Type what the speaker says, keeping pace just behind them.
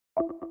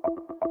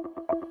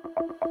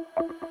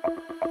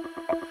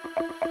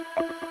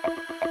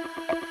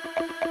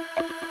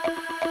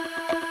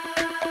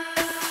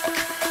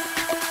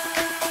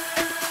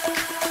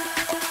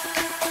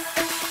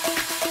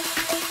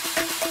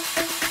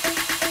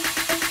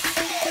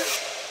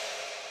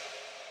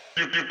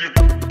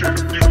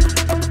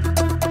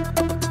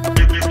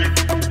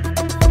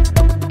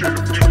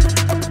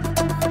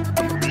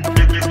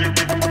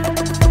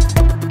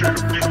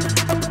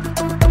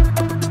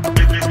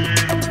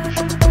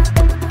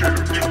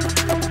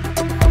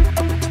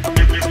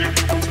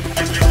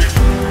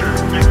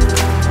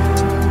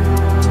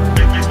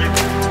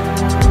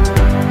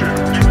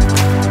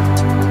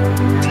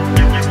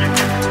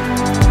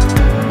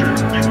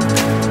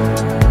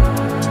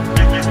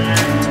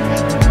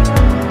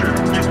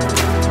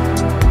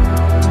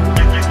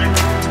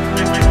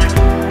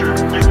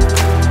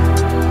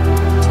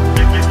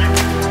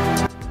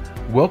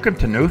Welcome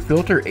to No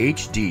Filter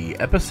HD,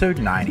 episode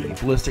 90.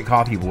 Ballistic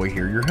Coffee Boy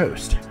here, your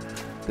host.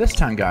 This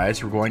time,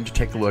 guys, we're going to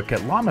take a look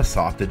at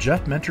Llamasoft, the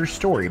Jeff Minter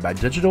story by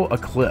Digital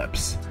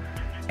Eclipse.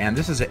 And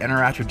this is an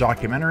interactive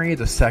documentary,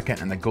 the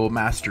second in the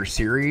Goldmaster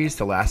series,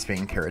 The Last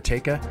Vain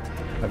Karateka.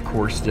 Of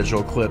course,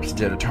 Digital Eclipse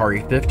did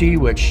Atari 50,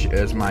 which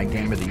is my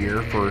game of the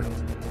year for,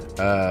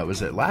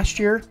 was it last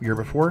year? Year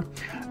before?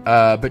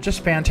 But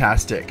just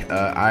fantastic.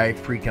 I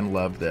freaking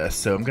love this.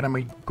 So I'm going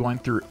to be going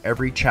through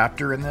every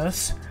chapter in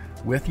this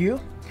with you.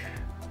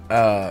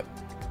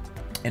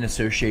 In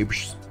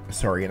association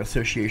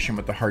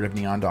with the Heart of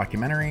Neon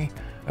documentary.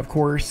 Of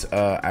course,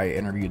 I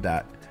interviewed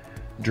that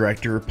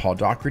director, Paul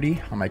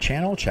Doherty, on my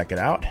channel. Check it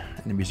out.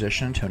 And the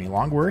musician, Tony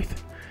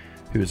Longworth,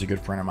 who is a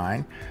good friend of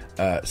mine.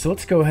 So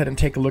let's go ahead and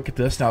take a look at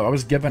this. Now, I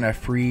was given a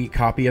free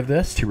copy of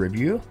this to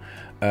review,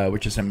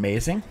 which is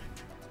amazing.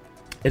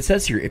 It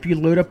says here, if you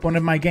load up one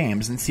of my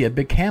games and see a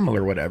big camel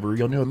or whatever,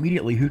 you'll know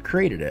immediately who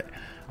created it.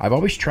 I've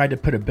always tried to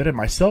put a bit of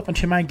myself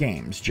into my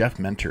games, Jeff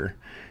Minter.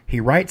 He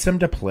writes them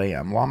to play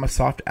them.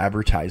 Llamasoft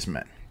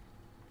advertisement.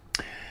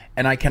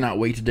 And I cannot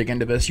wait to dig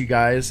into this, you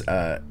guys.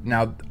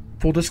 Now,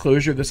 full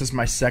disclosure, this is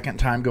my second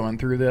time going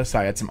through this.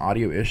 I had some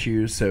audio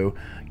issues, so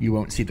you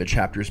won't see the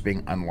chapters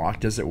being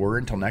unlocked, as it were,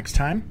 until next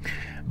time.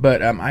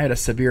 But I had a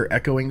severe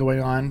echoing going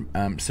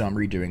on, so I'm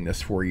redoing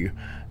this for you.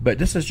 But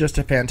this is just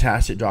a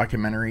fantastic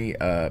documentary,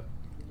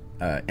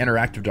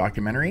 interactive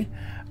documentary.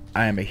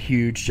 I am a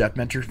huge Jeff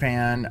Minter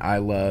fan. I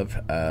love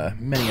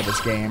many of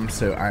his games,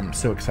 so I'm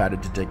so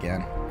excited to dig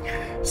in.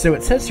 So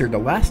it says here, the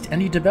last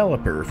indie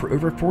developer for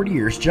over 40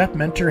 years, Jeff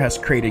Minter has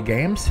created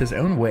games his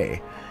own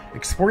way.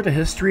 Explore the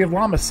history of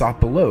Llamasoft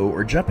below,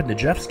 or jump into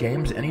Jeff's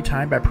games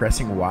anytime by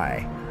pressing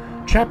Y.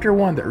 Chapter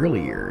 1, the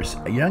early years.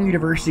 A young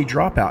university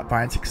dropout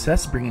finds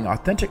success bringing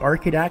authentic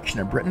arcade action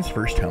to Britain's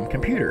first home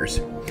computers.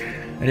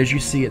 And as you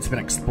see, it's been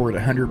explored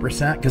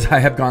 100%, because I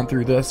have gone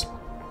through this,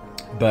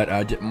 but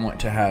I didn't want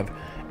to have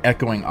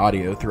echoing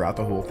audio throughout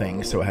the whole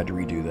thing, so I had to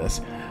redo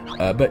this.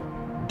 But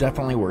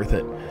definitely worth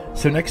it.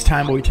 So next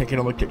time we'll be taking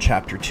a look at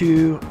Chapter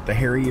 2, The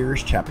Hairy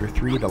Years, Chapter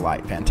 3, The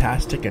Light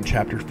Fantastic, and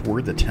Chapter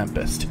 4, The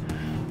Tempest.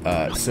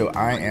 So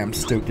I am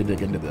stoked to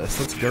dig into this.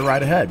 Let's go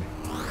right ahead.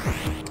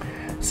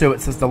 So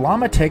it says, the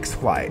llama takes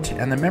flight,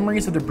 and the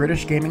memories of the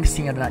British gaming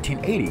scene of the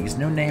 1980s,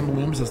 no name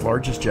looms as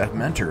large as Jeff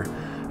Minter.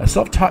 A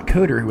self-taught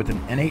coder with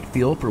an innate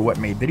feel for what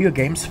made video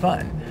games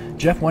fun,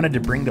 Jeff wanted to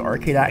bring the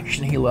arcade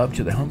action he loved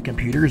to the home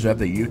computers of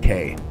the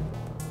UK.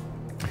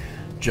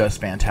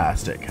 Just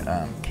fantastic.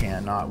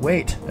 Cannot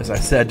wait, as I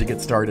said, to get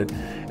started.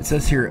 It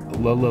says here,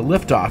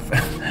 liftoff.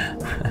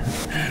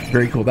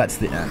 Very cool. That's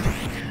the end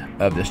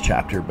of this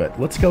chapter, but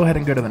let's go ahead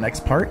and go to the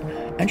next part.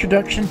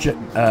 Introduction,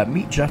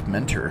 meet Jeff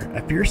Minter.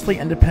 A fiercely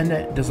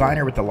independent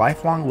designer with a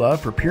lifelong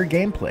love for pure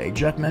gameplay,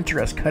 Jeff Minter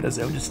has cut his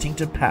own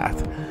distinctive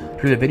path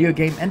through the video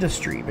game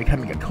industry,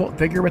 becoming a cult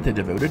figure with a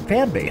devoted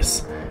fan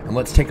base. And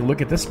let's take a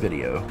look at this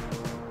video.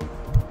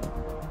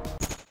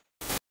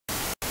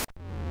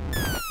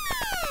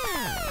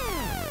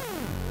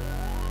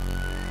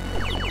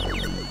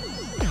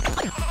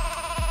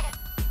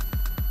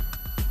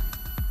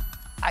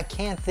 I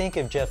can't think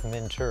of Jeff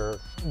Minter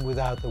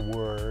without the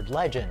word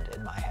legend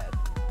in my head.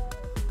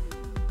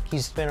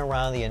 He's been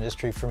around the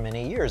industry for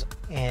many years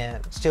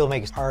and still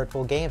makes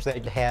artful games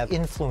that have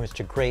influenced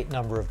a great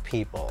number of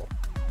people.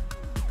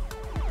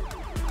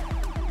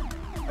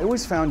 I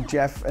always found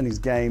Jeff and his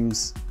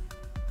games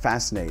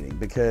fascinating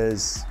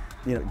because,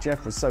 you know,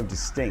 Jeff was so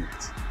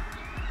distinct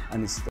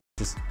and it's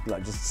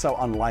just so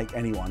unlike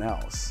anyone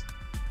else.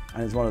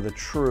 And he's one of the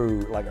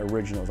true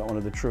originals, one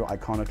of the true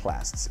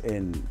iconoclasts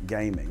in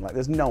gaming.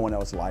 There's no one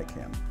else like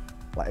him.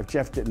 If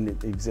Jeff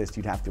didn't exist,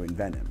 you'd have to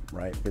invent him,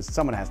 right? Because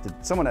someone has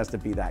to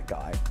be that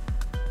guy.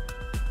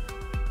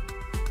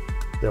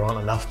 There aren't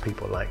enough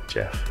people like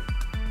Jeff.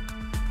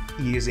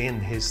 He is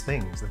in his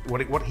things.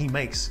 What he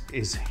makes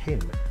is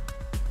him.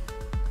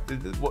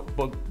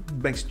 What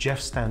makes Jeff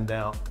stand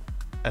out,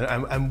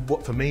 and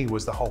what for me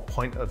was the whole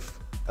point of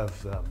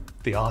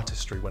the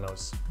artistry when I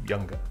was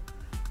younger,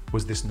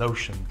 was this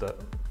notion that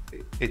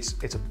it's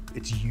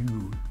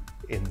you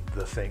in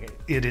the thing.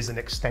 It is an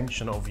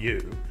extension of you.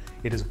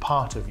 It is a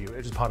part of you.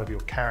 It is part of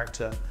your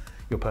character,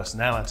 your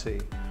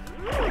personality.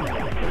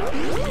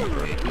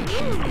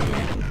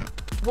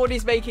 What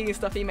he's making is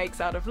stuff he makes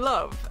out of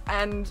love,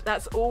 and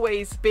that's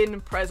always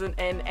been present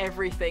in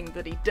everything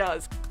that he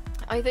does.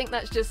 I think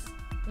that's just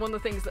one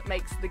of the things that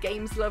makes the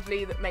games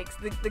lovely, that makes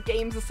the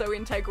games are so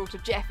integral to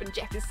Jeff, and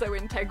Jeff is so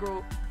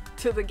integral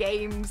to the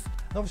games.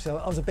 Obviously,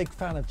 I was a big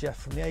fan of Jeff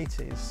from the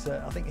 80s.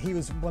 I think he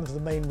was one of the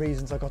main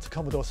reasons I got a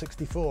Commodore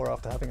 64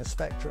 after having a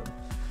Spectrum.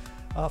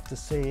 After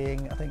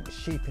seeing, I think,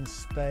 Sheep in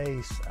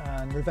Space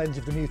and Revenge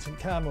of the Mutant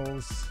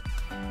Camels,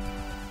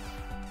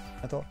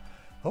 I thought,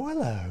 oh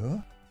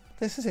hello,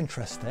 this is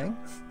interesting.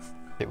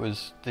 It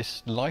was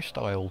this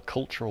lifestyle,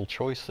 cultural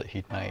choice that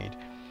he'd made,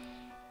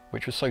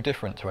 which was so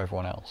different to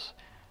everyone else.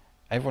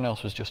 Everyone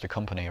else was just a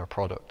company or a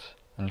product,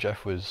 and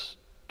Jeff was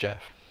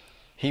Jeff.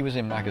 He was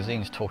in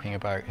magazines talking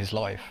about his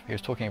life. He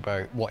was talking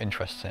about what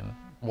interests him,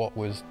 what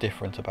was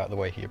different about the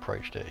way he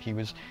approached it. He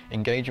was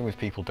engaging with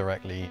people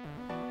directly,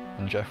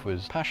 and Jeff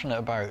was passionate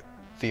about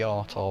the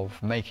art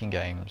of making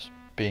games,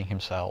 being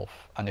himself,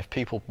 and if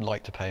people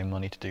like to pay him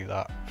money to do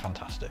that,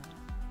 fantastic.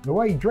 The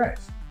way he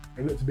dressed,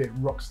 he looked a bit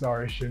rock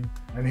starish and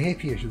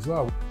hippie-ish as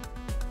well.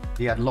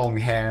 He had long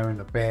hair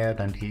and a beard,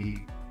 and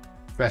he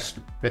dressed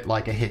a bit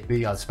like a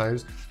hippie, I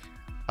suppose,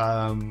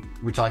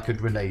 which I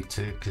could relate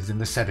to, because in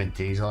the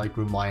 70s I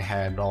grew my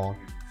hair long.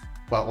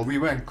 Well, we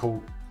weren't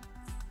called,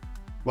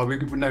 well, we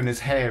were known as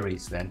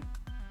hairies then.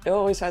 It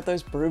always had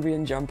those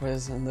Peruvian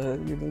jumpers and the,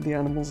 you know, the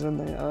animals in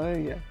there, oh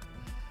yeah.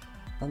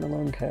 And the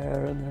long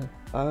hair and the,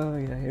 oh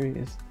yeah, here he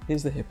is.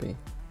 Here's the hippie.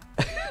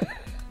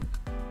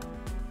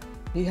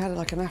 He had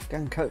like an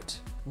Afghan coat,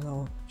 you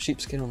know,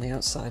 sheepskin on the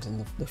outside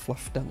and the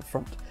fluff down the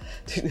front.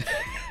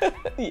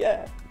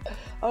 Yeah.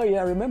 Oh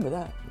yeah, I remember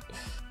that.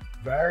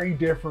 Very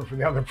different from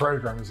the other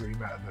programmers that we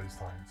met at those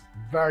times.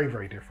 Very,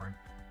 very different.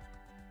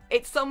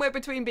 It's somewhere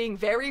between being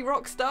very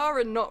rock star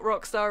and not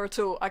rock star at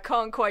all. I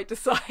can't quite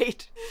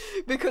decide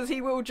because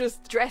he will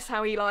just dress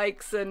how he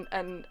likes and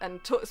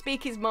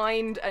speak his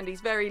mind, and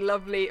he's very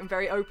lovely and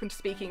very open to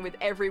speaking with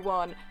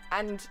everyone.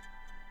 And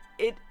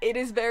it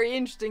is very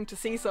interesting to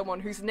see someone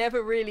who's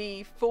never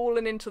really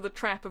fallen into the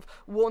trap of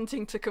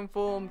wanting to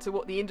conform to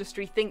what the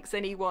industry thinks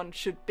anyone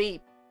should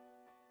be.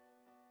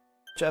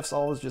 Jeff's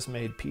always just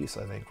made peace,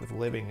 I think, with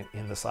living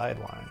in the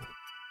sideline.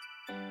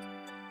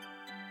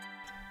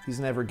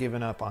 He's never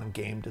given up on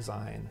game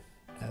design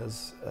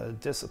as a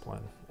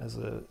discipline, as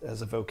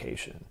a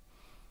vocation.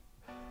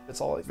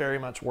 It's all very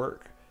much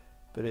work,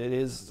 but it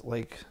is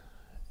like,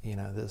 you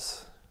know,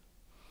 this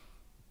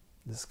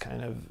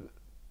kind of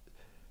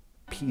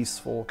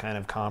peaceful kind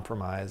of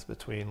compromise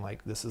between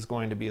like, this is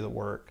going to be the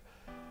work,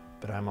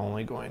 but I'm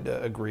only going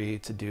to agree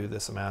to do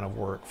this amount of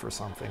work for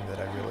something that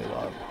I really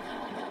love.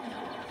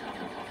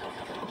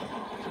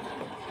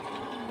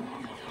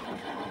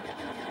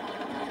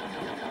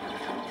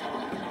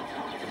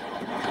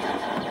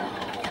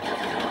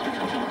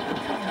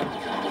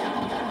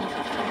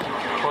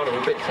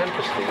 A bit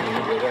tempesty when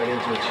you go down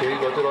into a tube.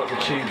 I do like the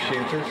tube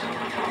shooters.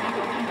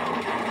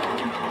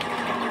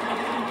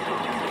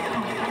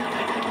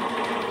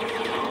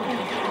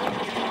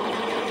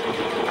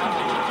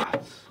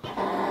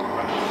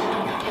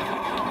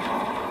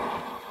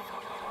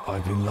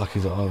 I've been lucky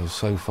that I was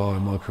so far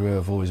in my career,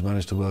 I've always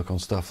managed to work on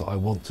stuff that I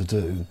want to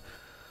do,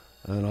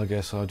 and I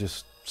guess I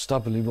just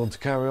stubbornly want to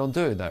carry on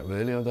doing that,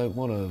 really. I don't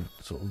want to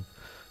sort of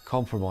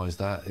compromise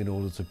that in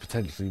order to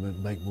potentially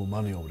make more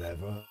money or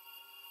whatever.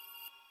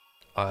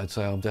 I'd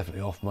say I'm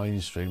definitely off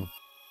mainstream.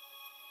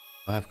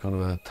 I have kind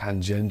of a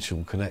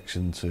tangential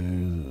connection to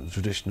the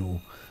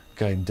traditional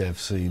game dev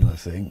scene, I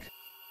think.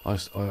 I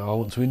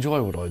want to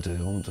enjoy what I do.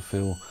 I want to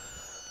feel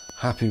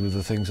happy with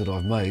the things that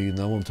I've made, and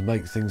I want to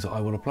make things that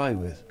I want to play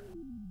with.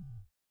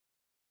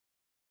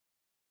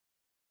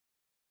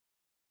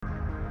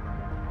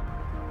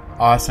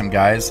 Awesome,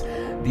 guys.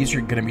 These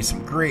are going to be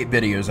some great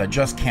videos. I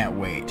just can't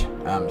wait.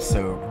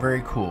 So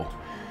very cool.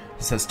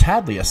 It says,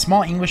 Tadley, a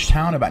small English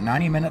town about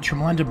 90 minutes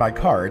from London by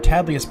car,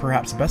 Tadley is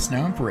perhaps best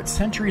known for its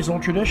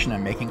centuries-old tradition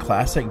of making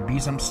classic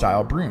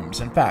Besom-style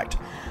brooms. In fact,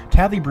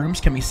 Tadley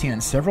brooms can be seen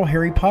in several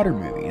Harry Potter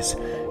movies.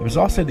 It was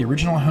also the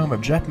original home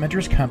of Jeff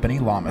Minter's company,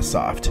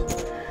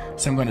 Llamasoft.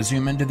 So I'm going to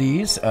zoom into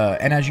these,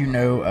 and as you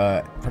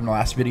know from the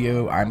last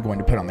video, I'm going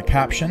to put on the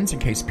captions in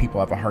case people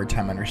have a hard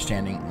time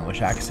understanding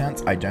English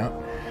accents. I don't,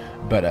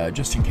 but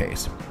just in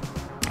case.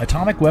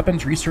 Atomic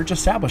Weapons Research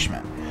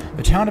Establishment.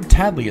 The town of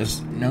Tadley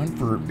is known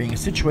for being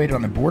situated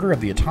on the border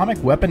of the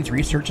Atomic Weapons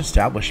Research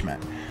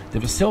Establishment, the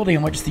facility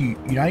in which the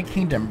United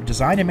Kingdom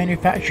designed and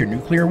manufactured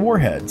nuclear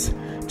warheads.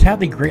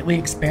 Tadley greatly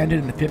expanded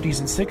in the 50s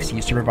and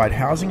 60s to provide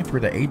housing for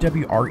the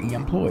AWRE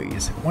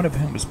employees, one of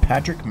whom was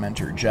Patrick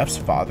Minter, Jeff's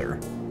father.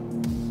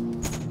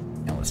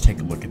 Now let's take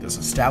a look at this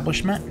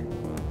establishment.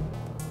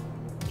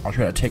 I'll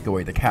try to take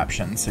away the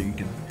captions so you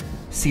can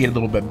see it a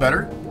little bit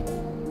better.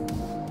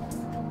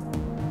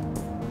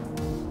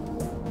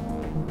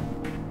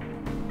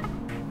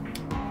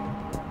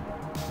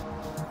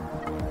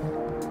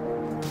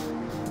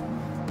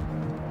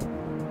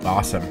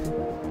 Awesome.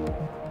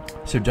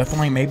 So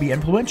definitely maybe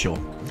influential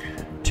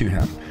to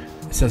him.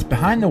 It says,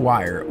 Behind the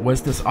Wire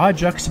was this odd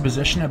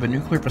juxtaposition of a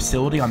nuclear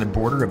facility on the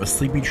border of a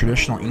sleepy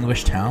traditional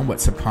English town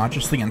what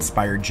subconsciously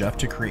inspired Jeff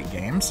to create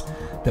games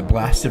that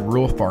blasted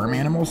rural farm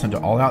animals into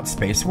all-out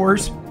space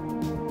wars?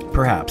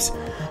 Perhaps,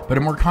 but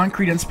a more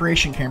concrete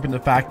inspiration came from the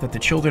fact that the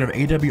children of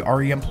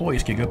AWRE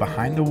employees could go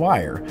behind the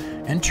wire,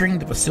 entering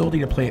the facility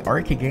to play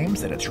arcade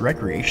games at its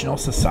recreational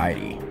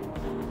society.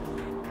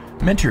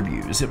 Minter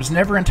views. It was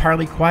never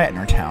entirely quiet in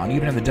our town,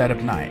 even in the dead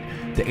of night.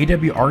 The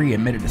AWRE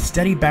emitted a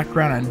steady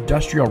background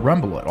industrial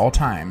rumble at all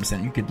times,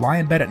 and you could lie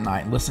in bed at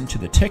night and listen to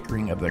the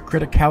tickering of the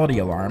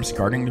criticality alarms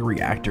guarding the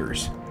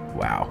reactors.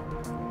 Wow.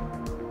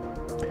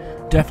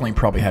 Definitely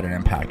probably had an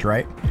impact,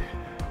 right?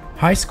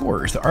 High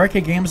scores. The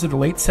arcade games of the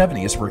late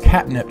 70s were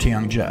catnip to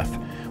young Jeff.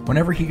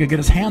 Whenever he could get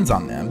his hands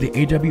on them, the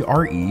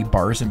AWRE,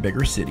 bars in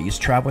bigger cities,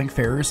 traveling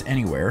fairs,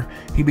 anywhere,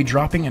 he'd be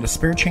dropping into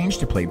spare change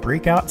to play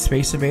Breakout,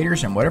 Space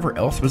Invaders, and whatever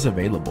else was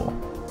available.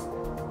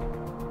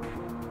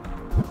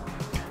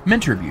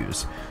 Minter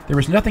views. There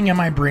was nothing in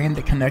my brain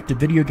that connected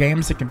video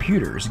games to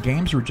computers.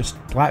 Games were just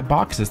black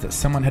boxes that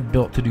someone had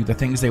built to do the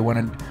things they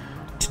wanted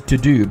to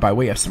do by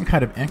way of some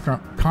kind of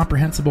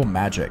incomprehensible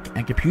magic,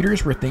 and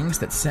computers were things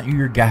that sent you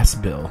your gas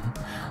bill.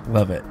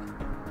 Love it.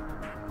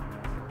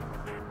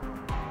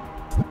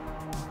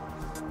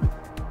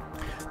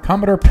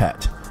 Commodore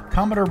PET.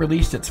 Commodore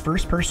released its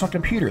first personal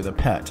computer, the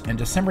PET, in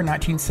December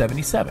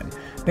 1977,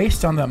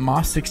 based on the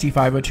MOS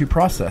 6502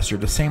 processor,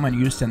 the same one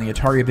used in the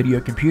Atari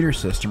Video Computer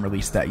System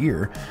released that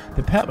year.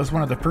 The PET was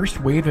one of the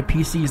first wave of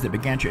PCs that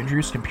began to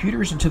introduce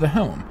computers into the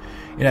home.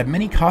 It had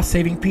many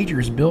cost-saving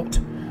features built,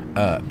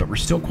 but were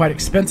still quite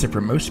expensive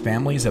for most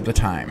families of the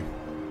time.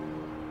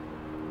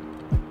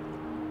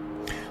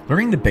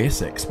 Learning the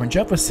basics. When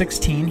Jeff was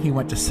 16, he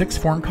went to sixth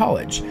form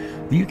college,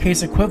 the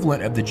UK's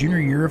equivalent of the junior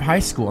year of high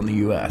school in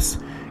the US.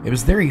 It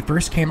was there he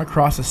first came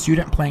across a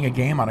student playing a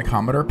game on a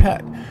Commodore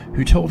PET,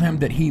 who told him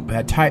that he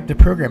had typed the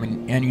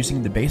programming and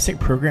using the BASIC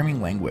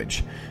programming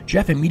language.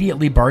 Jeff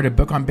immediately borrowed a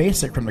book on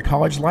BASIC from the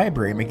college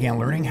library and began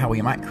learning how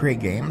he might create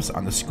games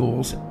on the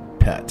school's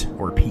PET,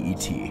 or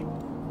PET.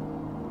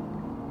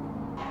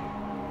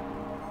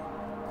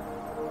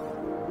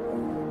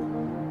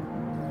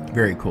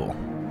 Very cool.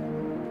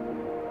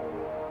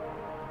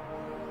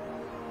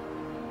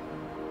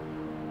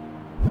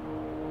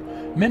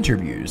 Minter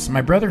views.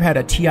 My brother had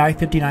a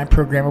TI-59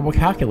 programmable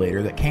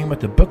calculator that came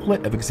with a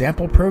booklet of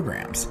example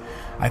programs.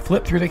 I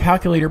flipped through the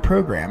calculator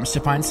programs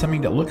to find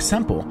something that looked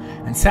simple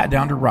and sat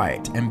down to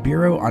write and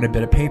biro on a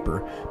bit of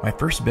paper my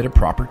first bit of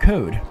proper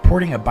code,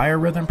 porting a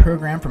biorhythm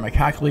program from a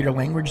calculator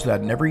language that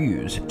I'd never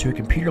used to a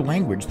computer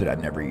language that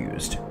I'd never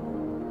used.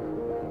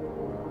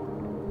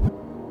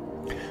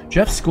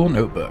 Jeff's school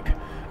notebook.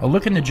 A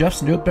look into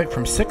Jeff's notebook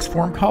from sixth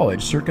form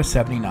college circa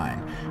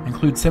 79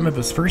 includes some of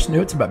his first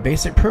notes about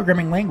basic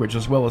programming language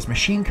as well as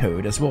machine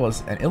code, as well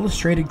as an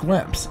illustrated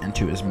glimpse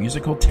into his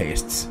musical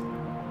tastes.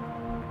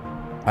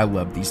 I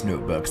love these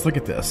notebooks. Look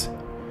at this.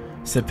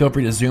 So feel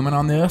free to zoom in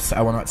on this.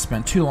 I will not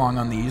spend too long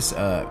on these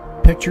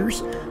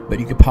pictures,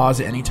 but you can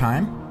pause at any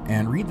time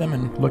and read them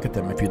and look at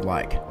them if you'd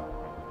like.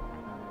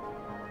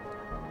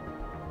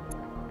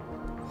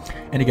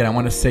 And again, I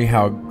want to say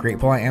how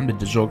grateful I am to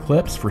Digital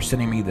Eclipse for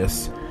sending me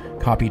this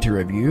copy to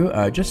review.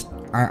 I'm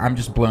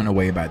just blown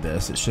away by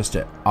this. It's just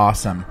an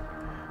awesome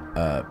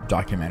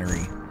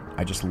documentary.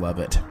 I just love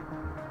it.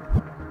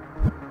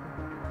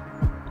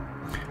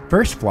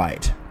 First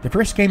Flight. The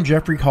first game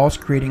Jeff recalls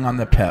creating on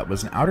the PET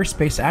was an outer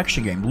space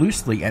action game,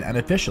 loosely and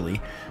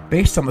unofficially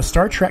based on the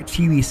Star Trek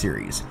TV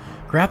series.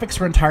 Graphics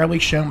were entirely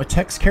shown with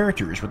text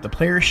characters, with the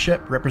player's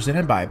ship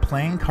represented by a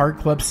playing card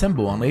club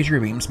symbol and laser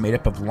beams made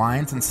up of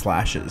lines and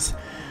slashes.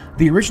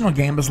 The original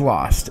game is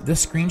lost.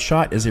 This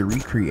screenshot is a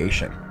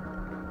recreation.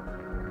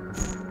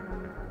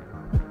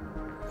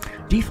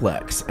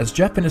 Deflex. As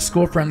Jeff and his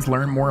school friends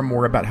learned more and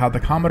more about how the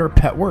Commodore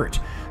PET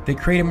worked, they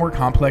created more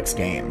complex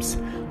games.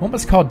 One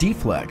was called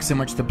Deflex, in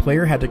which the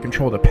player had to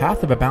control the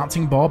path of a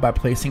bouncing ball by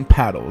placing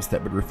paddles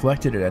that would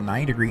reflect it at a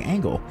 90-degree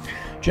angle.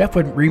 Jeff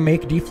would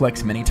remake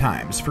Deflex many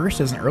times, first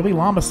as an early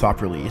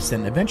Llamasoft release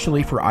and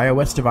eventually for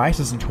iOS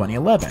devices in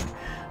 2011.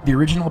 The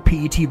original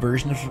PET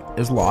version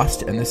is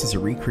lost, and this is a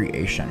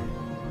recreation.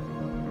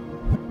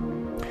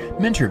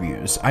 Minter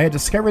views. I had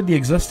discovered the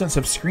existence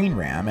of screen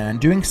RAM, and in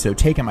doing so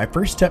taken my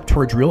first step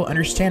towards real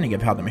understanding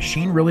of how the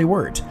machine really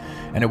worked,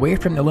 and away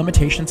from the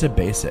limitations of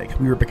BASIC.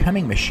 We were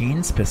becoming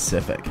machine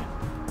specific.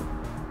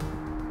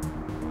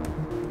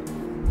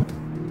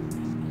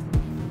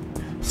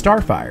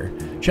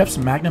 Starfire. Jeff's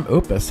magnum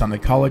opus on the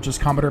college's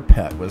Commodore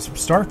PET was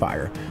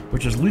Starfire,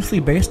 which is loosely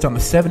based on the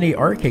 78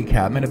 arcade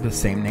cabinet of the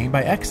same name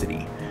by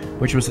Exidy,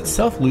 which was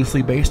itself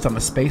loosely based on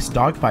the space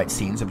dogfight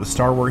scenes of the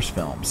Star Wars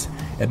films.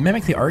 It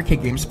mimicked the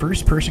arcade game's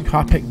first-person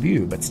cockpit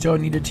view, but still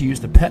needed to use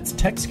the PET's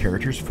text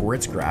characters for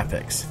its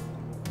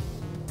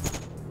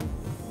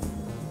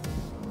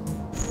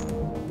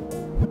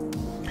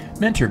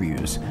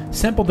Interviews.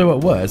 Simple though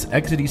it was,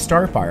 Exodus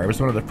Starfire was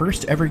one of the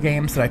first ever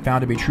games that I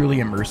found to be truly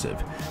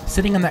immersive.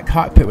 Sitting in that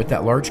cockpit with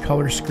that large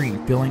color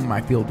screen filling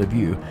my field of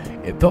view,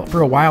 it felt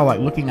for a while like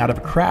looking out of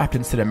a craft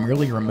instead of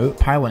merely remote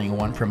piloting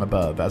one from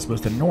above, as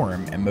was the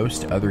norm in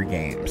most other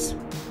games.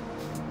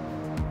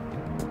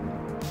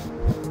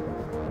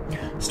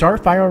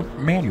 Starfire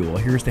Manual.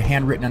 Here's the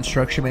handwritten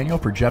instruction manual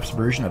for Jeff's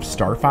version of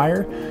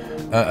Starfire.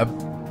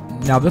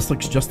 Now this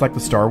looks just like the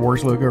Star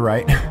Wars logo,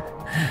 right?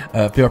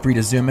 Feel free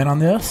to zoom in on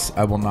this.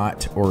 I will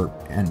not,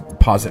 and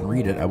pause it and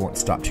read it. I won't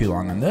stop too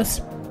long on this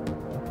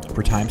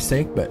for time's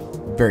sake, but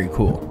very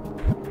cool.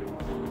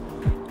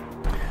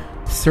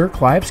 Sir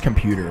Clive's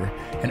computer.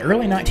 In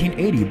early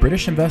 1980,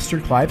 British investor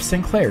Clive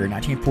Sinclair,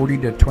 1940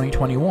 to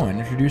 2021,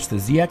 introduced the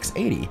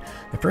ZX80,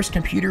 the first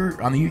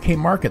computer on the UK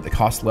market that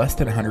cost less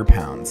than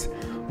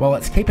 £100. While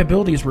its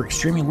capabilities were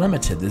extremely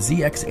limited, the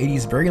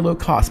ZX80's very low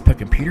cost put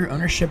computer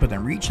ownership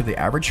within reach of the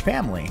average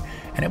family,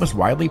 and it was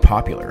widely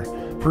popular.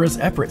 For his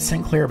efforts,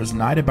 Sinclair was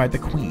knighted by the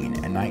Queen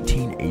in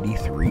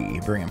 1983,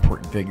 a very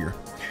important figure.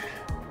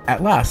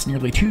 At last,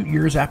 nearly 2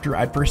 years after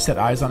I'd first set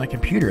eyes on a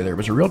computer, there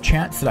was a real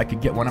chance that I could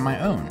get one of my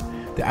own.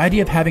 The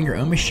idea of having your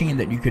own machine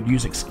that you could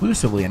use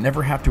exclusively and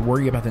never have to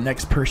worry about the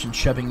next person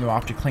shoving you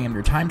off to claim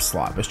their time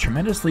slot was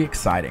tremendously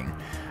exciting.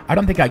 I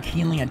don't think I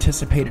keenly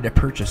anticipated a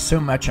purchase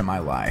so much in my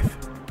life.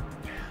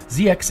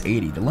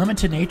 ZX80. The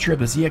limited nature of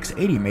the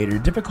ZX80 made it a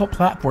difficult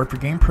platform for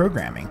game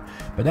programming,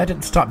 but that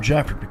didn't stop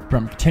Jeff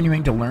from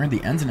continuing to learn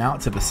the ins and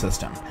outs of the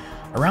system.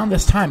 Around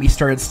this time, he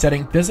started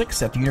studying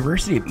physics at the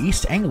University of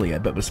East Anglia,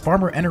 but was far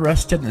more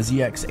interested in the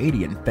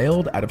ZX80 and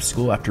failed out of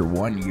school after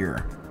 1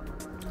 year.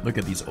 Look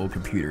at these old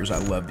computers, I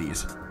love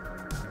these.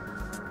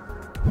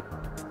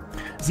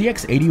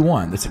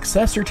 ZX81, the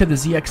successor to the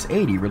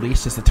ZX80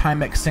 released as the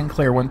Timex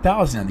Sinclair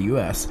 1000 in the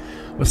US,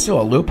 was still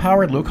a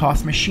low-powered,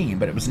 low-cost machine,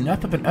 but it was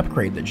enough of an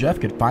upgrade that Jeff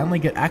could finally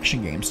get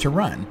action games to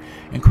run.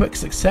 In quick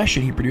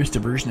succession, he produced a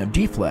version of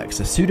Deflex,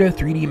 a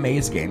pseudo-3D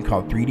maze game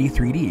called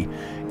 3D,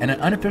 and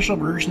an unofficial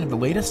version of the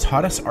latest,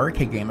 hottest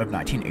arcade game of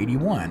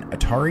 1981,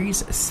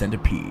 Atari's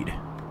Centipede.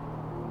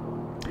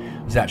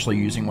 I was actually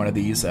using one of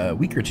these a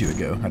week or two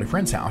ago at a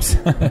friend's house.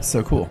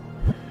 So cool.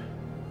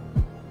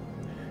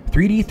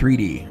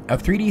 3D.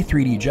 Of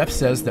 3D, Jeff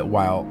says that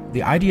while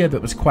the idea of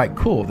it was quite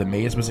cool, the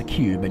maze was a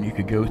cube and you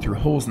could go through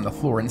holes in the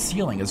floor and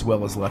ceiling as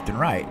well as left and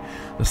right,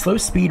 the slow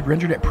speed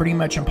rendered it pretty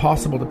much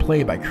impossible to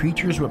play by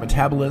creatures with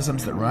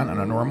metabolisms that run on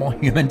a normal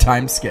human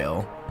time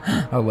scale.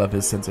 I love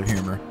his sense of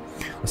humor.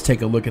 Let's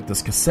take a look at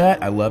this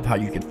cassette. I love how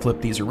you could flip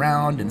these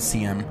around and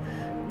see them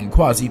in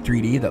quasi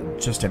 3D.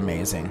 That's just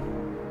amazing.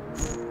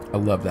 I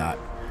love that.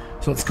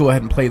 So let's go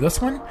ahead and play this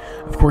one.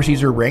 Of course,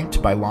 these are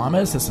ranked by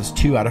llamas. This is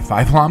 2 out of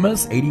 5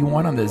 llamas,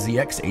 81 on the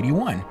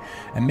ZX81.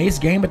 A maze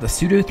game with a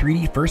pseudo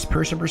 3D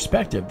first-person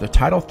perspective. The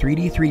title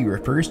 3D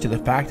refers to the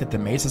fact that the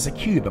maze is a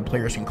cube and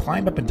players can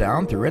climb up and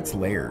down through its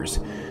layers.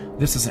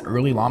 This is an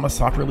early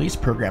Llamasoft release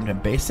programmed in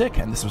BASIC,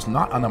 and this was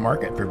not on the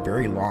market for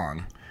very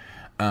long.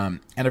 And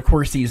of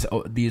course, these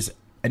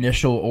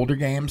initial older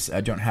games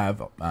don't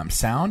have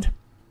sound,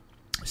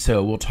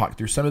 so we'll talk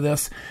through some of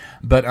this.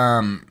 But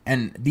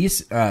and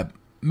these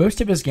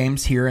most of his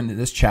games here in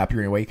this chapter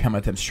anyway come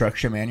with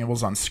instruction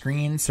manuals on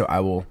screen, so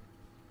I will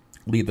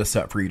leave this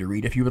up for you to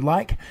read if you would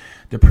like.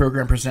 The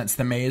program presents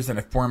the maze in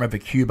a form of a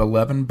cube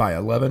 11 by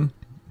 11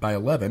 by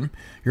 11.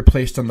 You're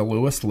placed on the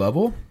lowest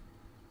level.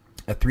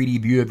 A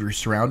 3D view of your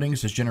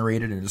surroundings is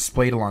generated and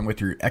displayed along with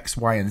your X,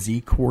 Y, and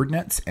Z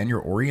coordinates and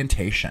your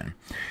orientation.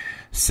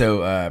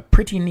 So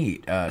pretty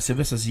neat. So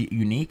this is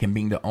unique in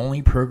being the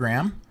only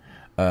program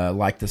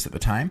like this at the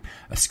time.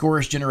 A score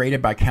is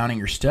generated by counting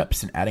your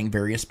steps and adding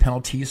various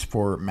penalties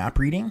for map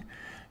reading.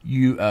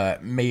 You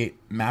may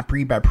map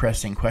read by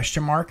pressing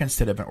question mark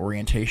instead of an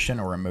orientation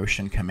or a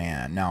motion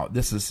command. Now,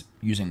 this is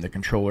using the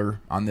controller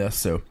on this,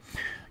 so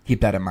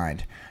keep that in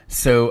mind.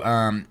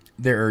 So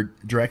there are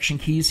direction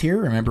keys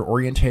here. Remember,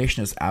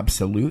 orientation is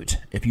absolute.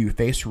 If you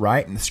face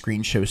right and the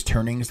screen shows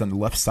turnings on the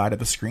left side of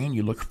the screen,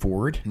 you look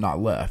forward,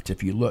 not left.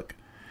 If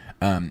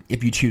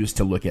you choose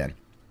to look in.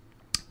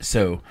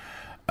 So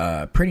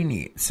pretty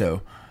neat.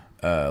 So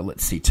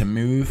let's see. To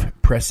move,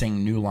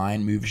 pressing new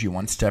line moves you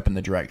one step in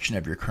the direction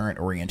of your current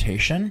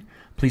orientation.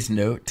 Please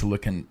note to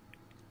look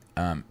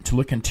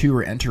into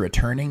or enter a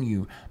turning,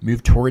 you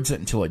move towards it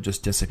until it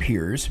just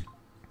disappears.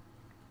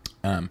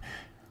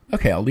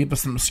 Okay, I'll leave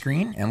this on the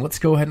screen and let's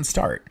go ahead and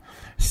start.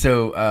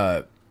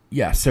 So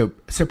yeah, so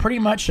pretty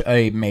much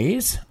a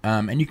maze,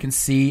 and you can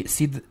see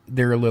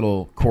there are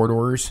little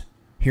corridors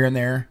here and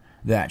there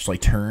that actually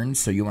turn.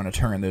 So you want to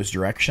turn in those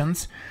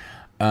directions.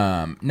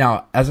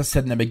 Now, as I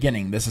said in the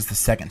beginning, this is the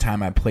second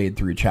time I played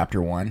through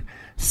Chapter 1,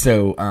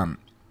 so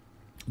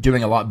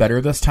doing a lot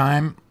better this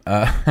time.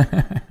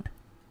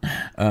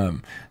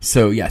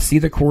 So yeah, see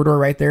the corridor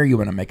right there? You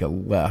want to make a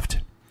left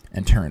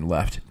and turn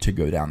left to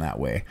go down that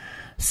way.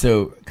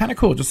 So kind of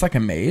cool, just like a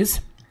maze.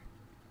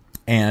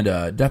 And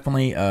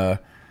definitely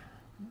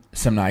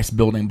some nice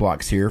building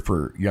blocks here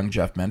for young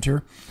Jeff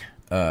Minter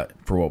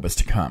for what was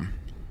to come.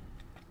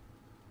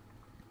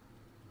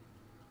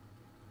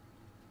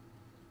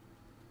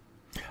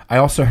 I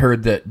also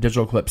heard that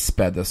Digital Eclipse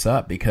sped this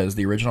up because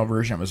the original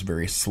version was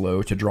very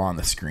slow to draw on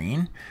the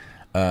screen.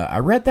 I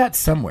read that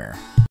somewhere.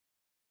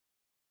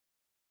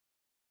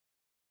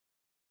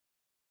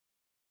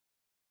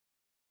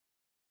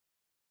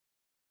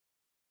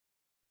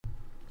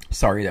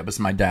 Sorry, that was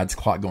my dad's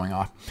clock going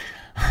off.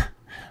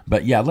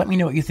 But yeah, let me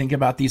know what you think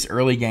about these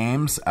early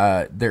games.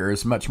 There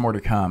is much more to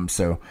come,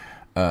 so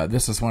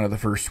this is one of the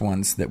first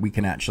ones that we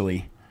can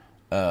actually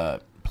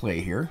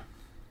play here.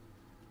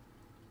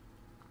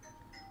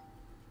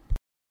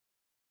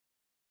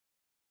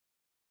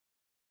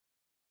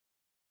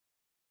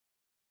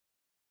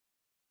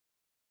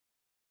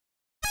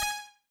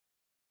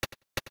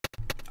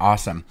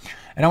 Awesome.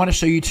 And I want to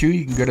show you too,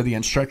 you can go to the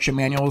instruction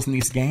manuals in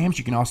these games.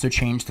 You can also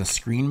change the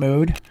screen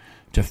mode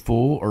to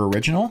full or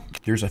original.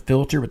 There's a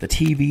filter with a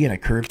TV and a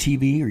curved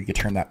TV, or you can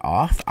turn that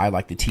off. I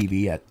like the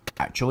TV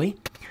actually.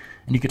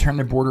 And you can turn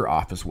the border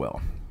off as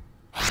well.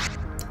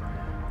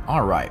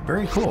 All right,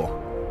 very cool.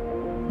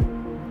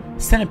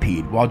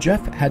 Centipede. While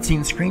Jeff had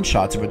seen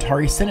screenshots of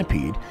Atari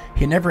Centipede,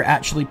 he never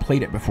actually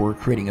played it before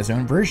creating his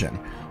own version.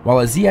 While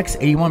a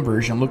ZX81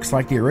 version looks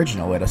like the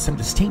original, it has some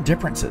distinct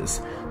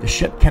differences. The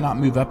ship cannot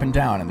move up and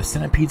down, and the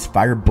centipedes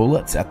fire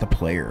bullets at the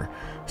player.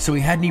 So he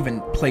hadn't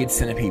even played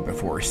Centipede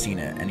before, seen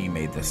it, and he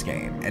made this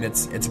game. And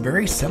it's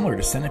very similar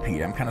to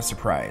Centipede. I'm kind of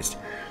surprised.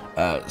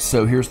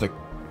 So here's the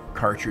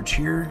cartridge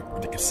here,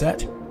 or the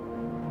cassette.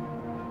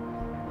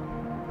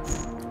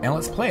 And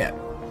let's play it.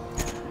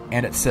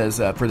 And it says,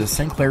 for the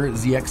Sinclair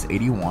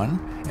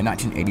ZX81 in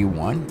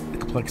 1981, the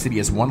complexity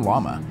is 1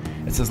 llama.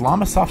 It says,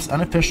 Llamasoft's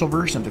unofficial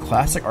version of the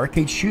classic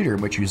arcade shooter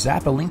in which you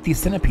zap a lengthy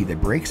centipede that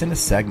breaks into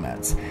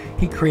segments.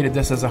 He created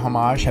this as a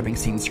homage, having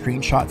seen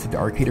screenshots of the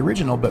arcade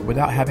original, but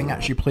without having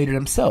actually played it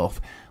himself,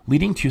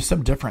 leading to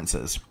some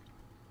differences.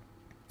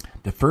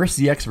 The first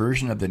ZX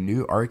version of the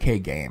new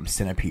arcade game,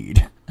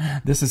 Centipede.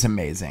 This is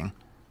amazing.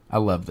 I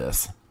love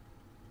this.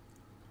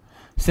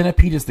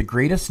 Centipede is the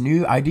greatest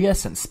new idea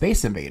since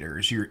Space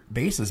Invaders. Your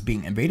base is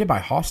being invaded by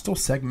hostile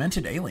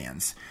segmented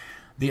aliens.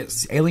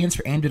 These aliens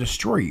are aimed to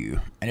destroy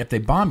you, and if they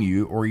bomb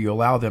you or you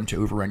allow them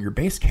to overrun your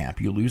base camp,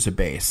 you lose a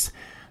base.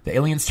 The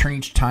aliens turn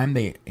each time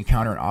they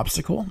encounter an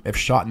obstacle. If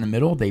shot in the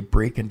middle, they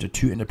break into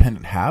 2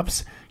 independent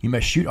halves. You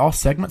must shoot all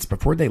segments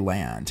before they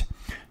land.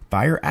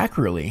 Fire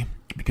accurately,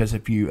 because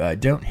if you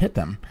don't hit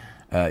them,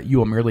 you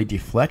will merely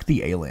deflect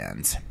the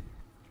aliens.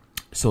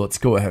 So let's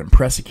go ahead and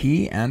press a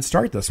key and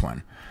start this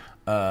one.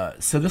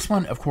 So this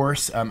one, of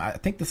course, I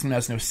think this one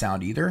has no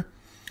sound either.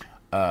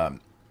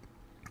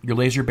 Your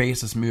laser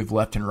base is moved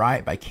left and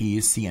right by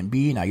keys C and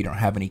B. Now you don't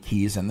have any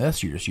keys in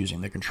this. You're just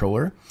using the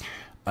controller.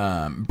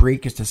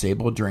 Brake is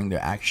disabled during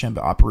the action,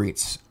 but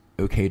operates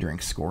okay during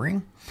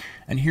scoring.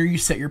 And here you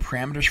set your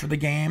parameters for the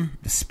game.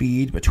 The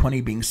speed, with 20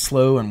 being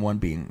slow and 1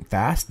 being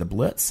fast, the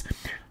blitz.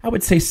 I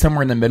would say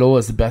somewhere in the middle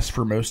is the best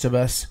for most of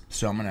us.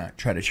 So I'm going to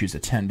try to choose a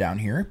 10 down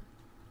here.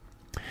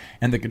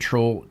 And the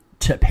control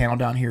tip panel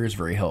down here is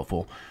very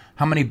helpful.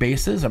 How many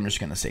bases? I'm just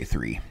going to say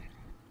 3.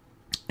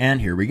 And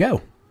here we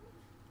go.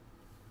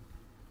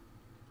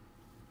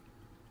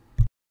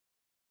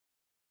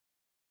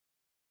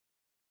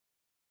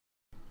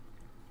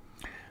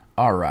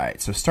 All right,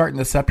 so starting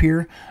this up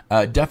here,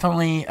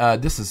 definitely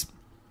this is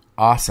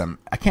awesome.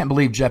 I can't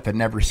believe Jeff had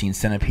never seen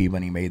Centipede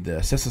when he made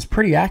this. This is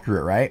pretty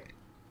accurate, right?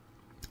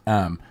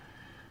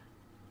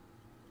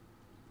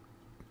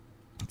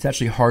 It's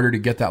actually harder to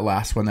get that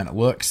last one than it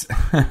looks.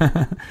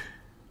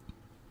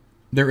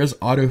 There is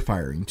auto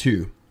firing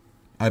too,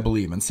 I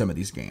believe, in some of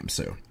these games.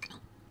 So,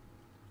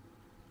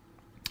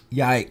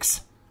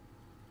 yikes.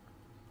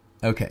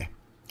 Okay,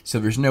 so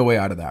there's no way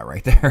out of that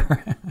right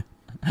there.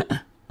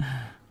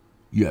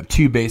 You have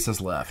 2 bases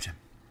left.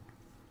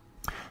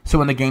 So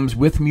in the games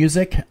with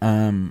music,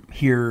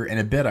 here in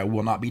a bit, I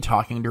will not be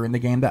talking during the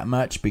game that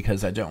much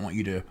because I don't want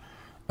you to,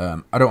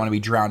 I don't want to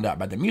be drowned out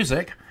by the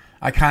music.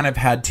 I kind of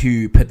had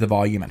to put the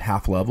volume at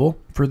half level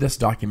for this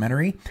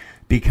documentary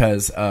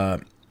because,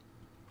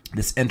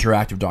 this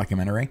interactive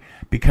documentary,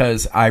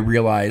 because I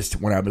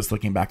realized when I was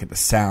looking back at the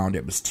sound,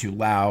 it was too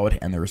loud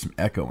and there was some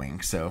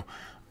echoing. So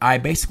I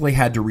basically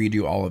had to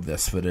redo all of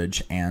this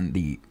footage and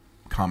the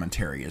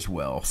commentary as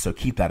well, so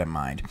keep that in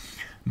mind.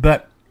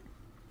 But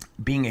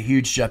being a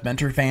huge Jeff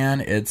Minter fan,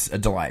 it's a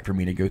delight for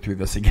me to go through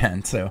this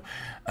again. So,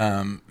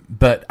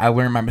 but I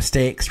learned my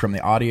mistakes from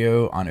the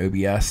audio on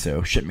OBS,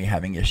 so shouldn't be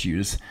having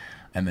issues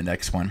in the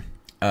next one.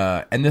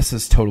 And this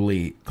is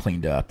totally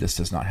cleaned up. This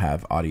does not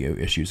have audio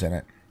issues in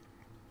it,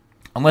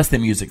 unless the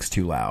music's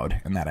too loud,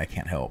 and that I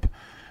can't help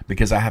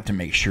because I have to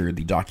make sure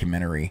the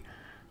documentary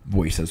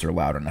voices are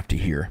loud enough to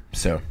hear,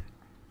 so,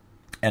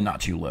 and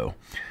not too low.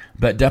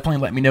 But definitely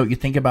let me know what you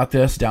think about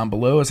this down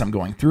below as I'm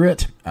going through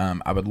it.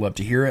 I would love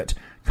to hear it.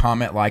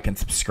 Comment, like, and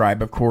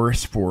subscribe, of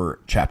course, for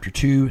Chapter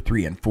 2,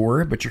 3, and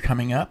 4, which are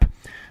coming up.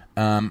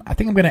 I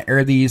think I'm going to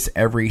air these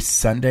every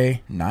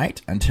Sunday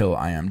night until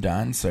I am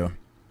done. So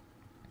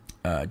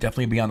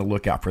definitely be on the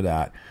lookout for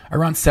that.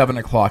 Around 7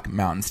 o'clock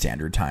Mountain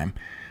Standard Time,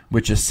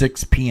 which is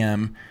 6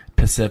 p.m.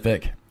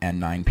 Pacific and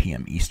 9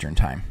 p.m. Eastern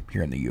Time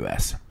here in the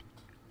U.S.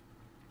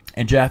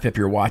 And Jeff, if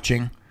you're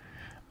watching,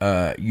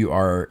 you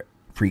are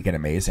freaking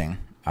amazing.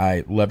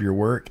 I love your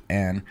work,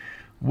 and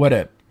what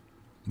a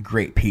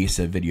great piece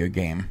of video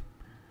game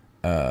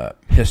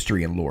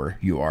history and lore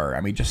you are.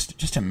 I mean,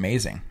 just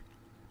amazing.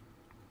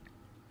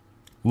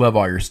 Love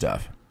all your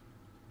stuff.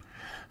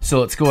 So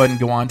let's go ahead and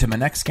go on to my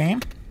next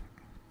game.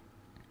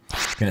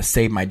 I'm going to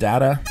save my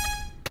data.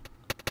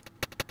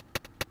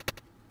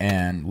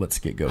 And let's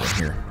get going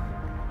here.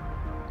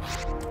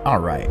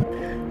 Alright.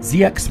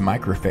 ZX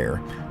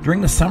Microfair.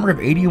 During the summer of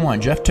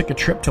 '81, Jeff took a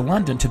trip to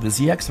London to the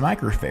ZX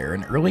Microfair,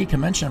 an early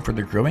convention for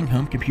the growing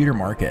home computer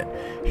market.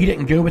 He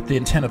didn't go with the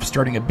intent of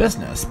starting a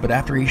business, but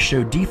after he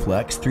showed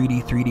Deflex,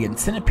 3D, and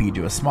Centipede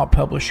to a small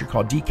publisher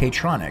called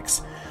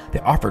DKtronics, they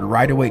offered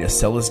right away to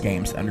sell his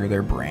games under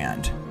their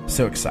brand.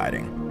 So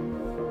exciting.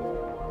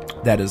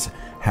 That is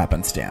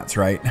happenstance,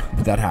 right?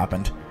 That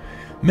happened.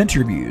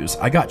 MINTER views.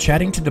 I got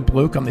chatting to the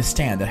bloke on the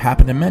stand that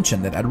happened to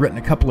mention that I'd written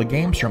a couple of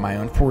games for my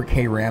own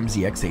 4K RAM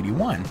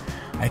ZX81.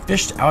 I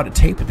fished out a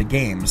tape with the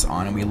games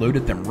on and we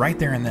loaded them right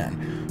there and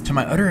then. To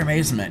my utter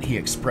amazement, he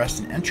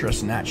expressed an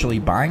interest in actually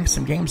buying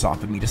some games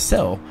off of me to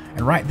sell,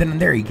 and right then and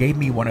there he gave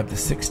me one of the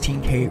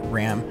 16K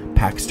RAM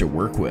packs to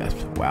work with.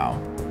 Wow.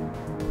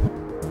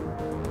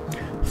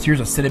 So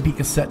here's a Centipede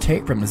cassette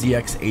tape from the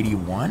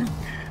ZX81.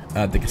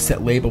 The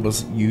cassette label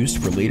was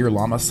used for later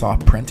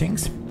Llamasoft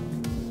printings.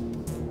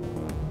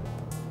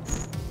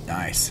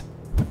 Nice.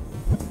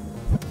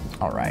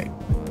 All right.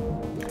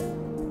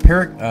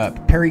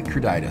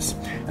 Pericarditis.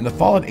 In the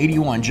fall of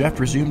 '81, Jeff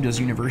resumed his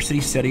university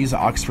studies at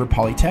Oxford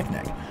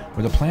Polytechnic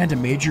with a plan to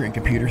major in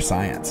computer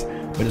science.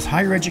 But his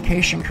higher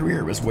education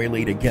career was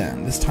waylaid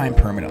again, this time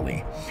permanently.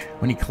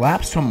 When he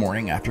collapsed one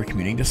morning after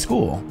commuting to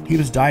school, he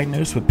was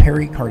diagnosed with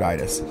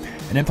pericarditis,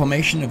 an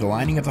inflammation of the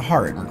lining of the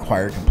heart, and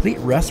required complete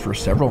rest for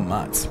several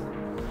months.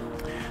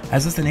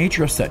 As is the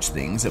nature of such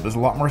things, it was a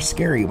lot more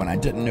scary when I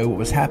didn't know what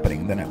was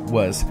happening than it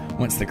was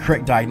once the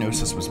correct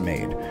diagnosis was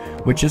made,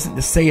 which isn't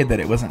to say that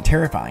it wasn't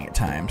terrifying at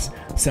times.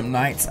 Some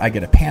nights I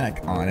get a panic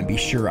on and be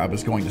sure I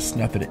was going to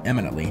snuff it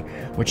imminently,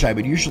 which I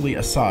would usually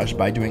assuage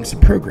by doing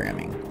some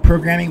programming.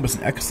 Programming was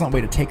an excellent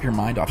way to take your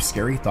mind off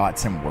scary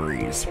thoughts and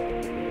worries.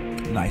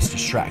 Nice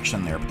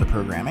distraction there with the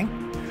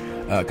programming.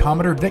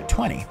 Commodore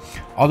VIC-20.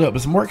 Although it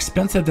was more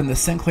expensive than the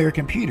Sinclair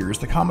computers,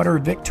 the Commodore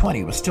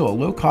VIC-20 was still a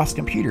low-cost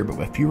computer but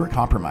with fewer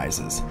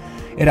compromises.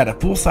 It had a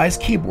full-size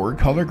keyboard,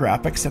 color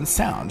graphics, and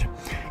sound.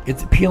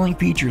 Its appealing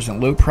features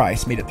and low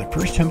price made it the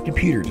first home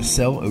computer to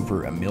sell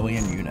over 1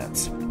 million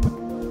units.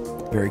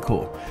 Very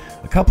cool.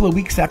 A couple of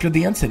weeks after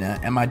the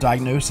incident and my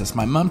diagnosis,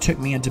 my mom took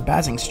me into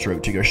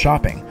Basingstoke to go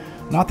shopping.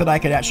 Not that I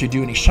could actually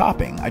do any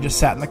shopping, I just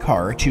sat in the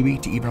car, too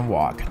weak to even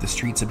walk the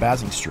streets of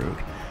Basingstoke.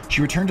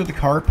 She returned to the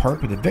car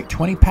parked with a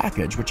VIC-20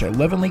 package, which I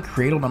lovingly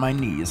cradled on my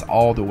knees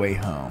all the way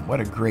home.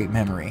 What a great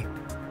memory.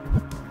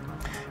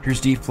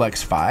 Here's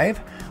Deflex 5.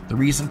 The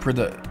reason for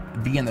the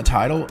V in the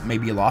title may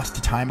be lost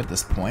to time at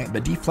this point,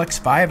 but Deflex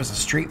 5 is a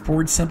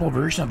straightforward, simple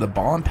version of the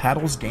ball and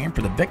paddles game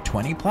for the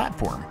VIC-20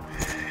 platform.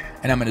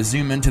 And I'm going to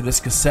zoom into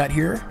this cassette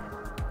here.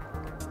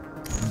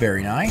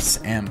 Very nice,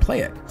 and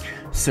play it.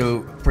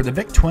 So, for the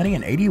VIC-20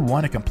 in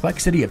 '81, a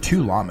complexity of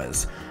 2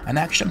 llamas. An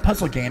action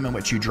puzzle game in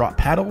which you drop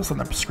paddles on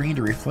the screen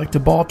to reflect a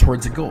ball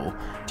towards a goal.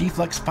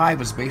 Deflex 5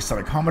 was based on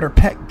a Commodore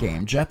PEC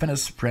game Jeff and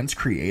his friends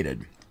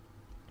created.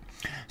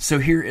 So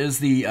here is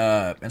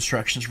the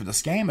instructions for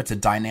this game. It's a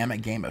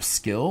dynamic game of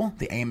skill.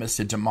 The aim is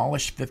to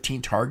demolish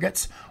 15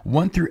 targets,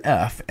 1 through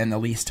F, in the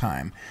least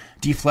time.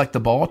 Deflect the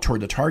ball toward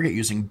the target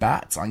using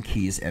bats on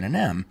keys N and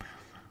M.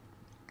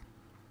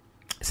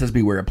 It says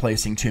beware of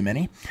placing too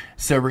many.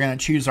 So we're going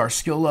to choose our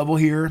skill level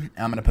here.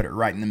 I'm going to put it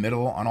right in the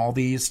middle on all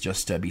these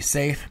just to be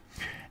safe.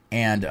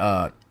 And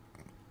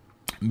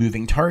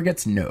moving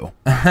targets, no.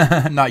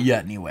 Not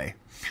yet anyway.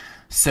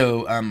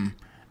 So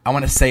I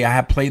want to say I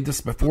have played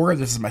this before.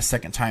 This is my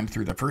second time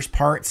through the first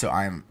part. So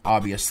I'm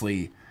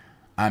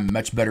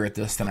much better at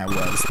this than I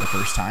was the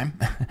first time.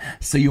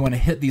 So you want to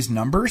hit these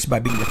numbers by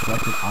being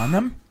deflected on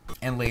them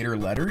and later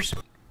letters.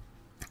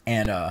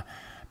 And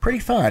pretty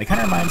fun. It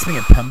kind of reminds me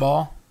of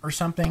pinball or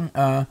something.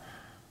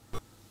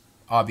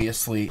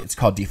 Obviously, it's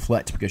called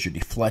deflect because you're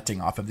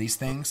deflecting off of these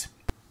things.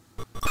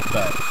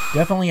 But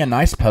definitely a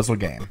nice puzzle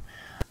game.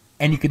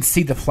 And you can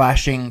see the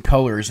flashing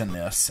colors in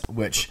this,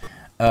 which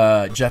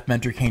Jeff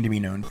Minter came to be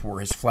known for,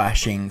 his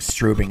flashing,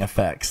 strobing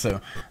effects. So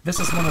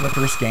this is one of the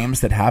first games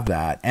that have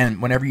that.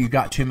 And whenever you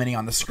got too many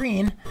on the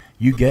screen,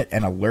 you get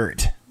an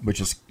alert, which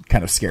is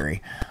kind of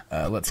scary.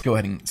 Let's go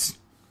ahead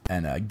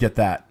and get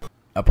that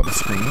up on the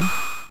screen.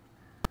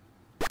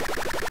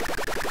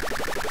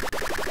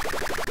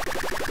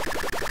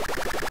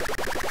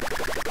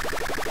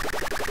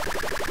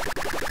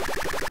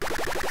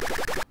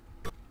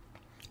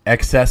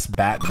 Excess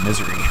bat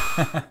misery.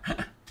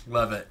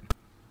 Love it.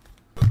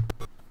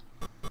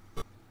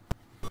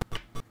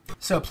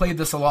 So I played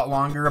this a lot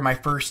longer. My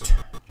first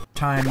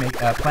time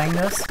playing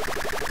this.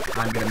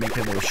 I'm going to make it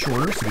a little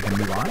shorter so we can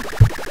move on.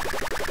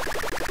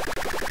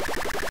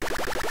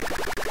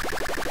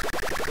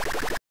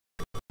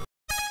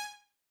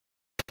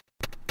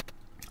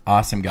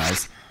 Awesome,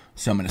 guys.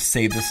 So I'm going to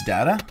save this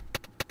data.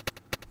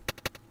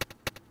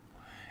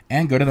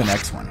 and go to the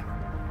next one.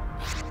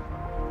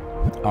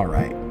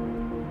 Alright.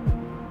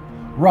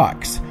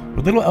 Rocks.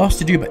 With little else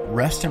to do but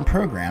rest and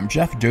program,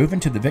 Jeff dove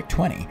into the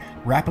VIC-20,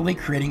 rapidly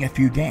creating a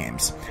few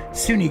games.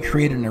 Soon he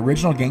created an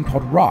original game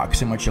called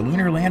Rocks, in which a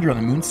lunar lander on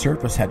the moon's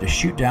surface had to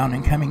shoot down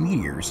incoming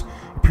meteors.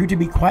 It proved to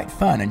be quite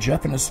fun, and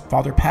Jeff and his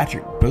father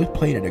Patrick both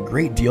played it a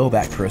great deal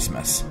that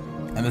Christmas.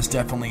 And this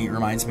definitely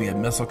reminds me of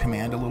Missile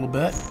Command a little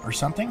bit, or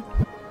something.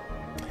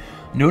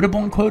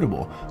 Notable and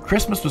quotable,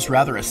 Christmas was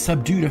rather a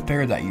subdued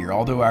affair that year,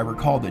 although I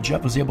recall that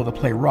Jeff was able to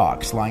play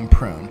Rocks lying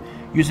prone,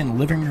 using the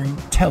living room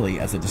telly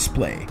as a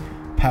display.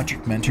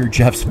 Patrick Minter,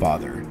 Jeff's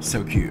father.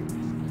 So cute.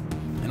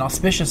 An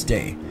auspicious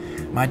day.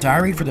 My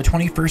diary for the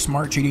 21st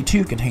March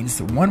 82 contains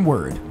the one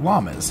word,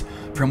 llamas,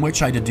 from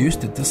which I deduced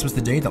that this was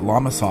the day that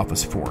Llamasoft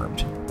was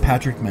formed.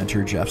 Patrick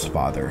Minter, Jeff's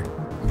father.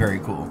 Very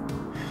cool.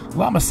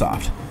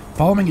 Llamasoft.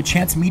 Following a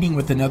chance meeting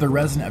with another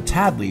resident of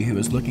Tadley who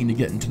was looking to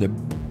get into the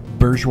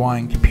bourgeois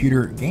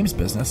computer games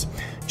business,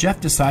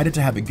 Jeff decided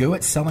to have a go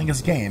at selling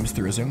his games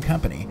through his own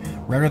company,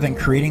 rather than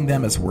creating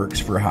them as works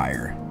for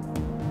hire.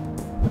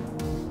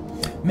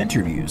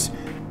 Minterviews.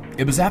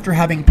 It was after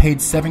having paid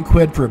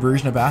 £7 for a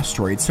version of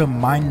Asteroid so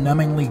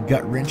mind-numbingly,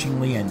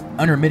 gut-wrenchingly, and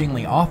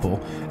unremittingly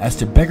awful as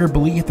to beggar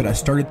belief that I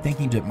started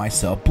thinking to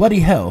myself, bloody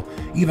hell,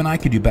 even I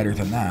could do better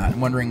than that,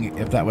 wondering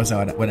if that was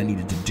what I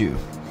needed to do.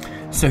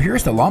 So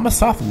here's the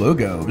Llamasoft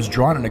logo. It was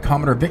drawn in a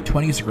Commodore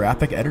VIC-20's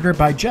graphic editor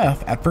by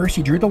Jeff. At first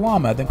he drew the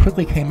llama, then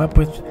quickly came up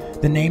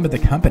with the name of the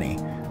company.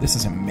 This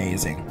is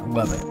amazing.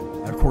 Love it.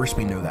 Of course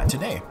we know that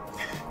today.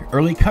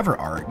 Early cover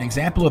art, an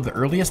example of the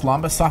earliest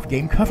Llamasoft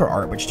game cover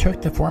art, which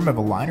took the form of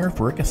a liner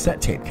for a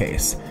cassette tape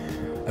case.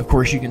 Of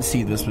course you can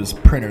see this was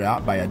printed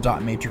out by a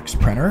dot matrix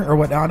printer or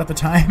whatnot at the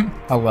time.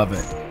 I love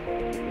it.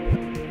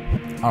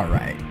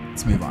 Alright,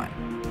 let's move on.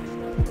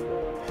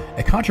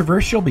 A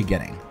controversial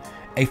beginning.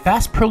 A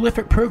fast,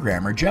 prolific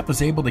programmer, Jeff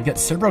was able to get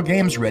several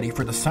games ready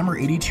for the summer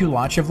 '82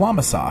 launch of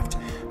Llamasoft.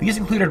 These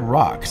included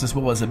Rocks, as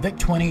well as a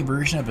VIC-20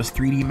 version of his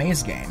 3D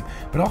maze game,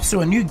 but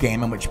also a new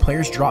game in which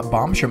players drop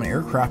bombs from an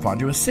aircraft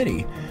onto a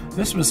city.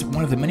 This was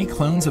one of the many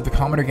clones of the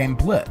Commodore game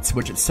Blitz,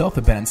 which itself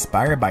had been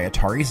inspired by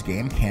Atari's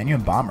game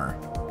Canyon Bomber.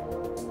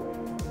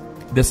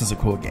 This is a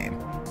cool game.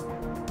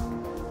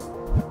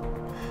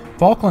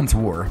 Falklands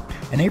War.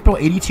 In April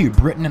 '82,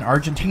 Britain and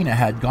Argentina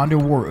had gone to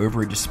war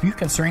over a dispute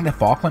concerning the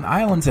Falkland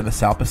Islands in the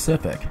South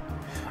Pacific.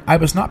 I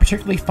was not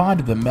particularly fond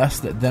of the mess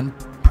that then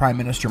Prime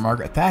Minister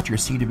Margaret Thatcher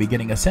seemed to be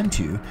getting us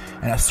into,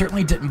 and I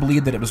certainly didn't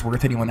believe that it was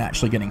worth anyone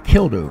actually getting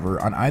killed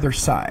over on either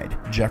side,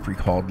 Jeff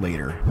recalled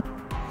later.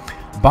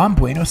 Bomb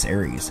Buenos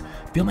Aires.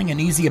 Feeling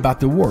uneasy about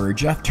the war,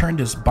 Jeff turned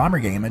his bomber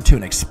game into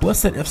an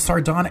explicit if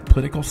sardonic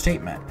political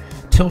statement,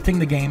 titling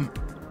the game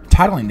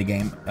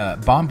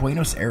Bomb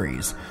Buenos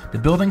Aires. The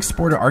building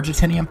sported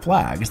Argentinian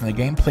flags, and the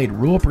game played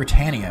Rule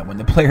Britannia when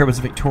the player was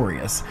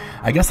victorious.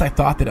 I guess I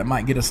thought that it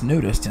might get us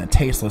noticed in a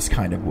tasteless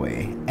kind of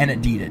way, and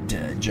indeed it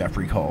did, Jeff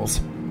recalls.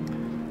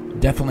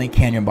 Definitely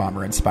Canyon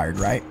Bomber inspired,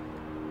 right?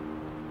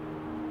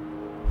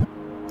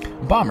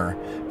 Bomber.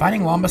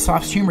 Finding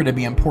Llamasoft's humor to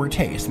be in poor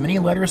taste, many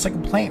letters of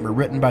complaint were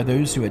written by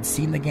those who had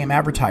seen the game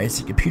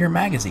advertised in computer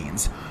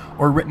magazines,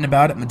 or written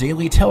about it in the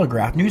Daily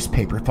Telegraph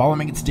newspaper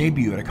following its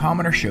debut at a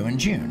Commodore show in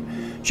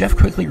June. Jeff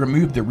quickly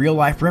removed the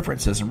real-life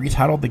references and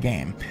retitled the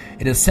game.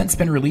 It has since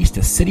been released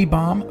as City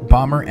Bomb,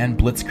 Bomber, and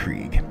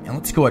Blitzkrieg. And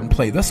let's go ahead and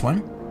play this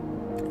one.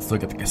 Let's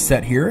look at the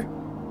cassette here.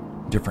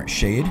 Different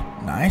shade.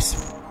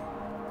 Nice.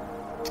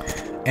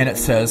 And it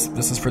says,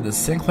 this is for the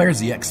Sinclair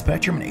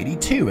zxspectrum in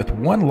 '82 with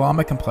 1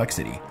 llama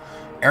complexity.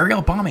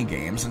 Aerial bombing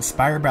games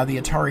inspired by the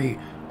Atari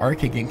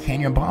arcade game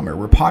Canyon Bomber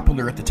were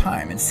popular at the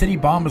time, and City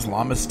Bomb was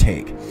llama's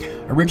take.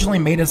 Originally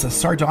made as a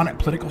sardonic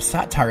political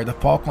satire of the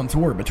Falklands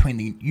War between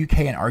the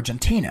UK and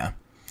Argentina.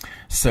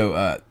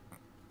 So,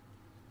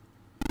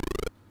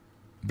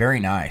 very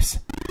nice.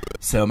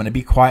 So I'm going to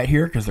be quiet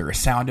here because they're a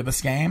sound of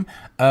this game,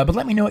 but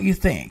let me know what you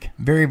think.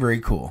 Very, very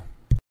cool.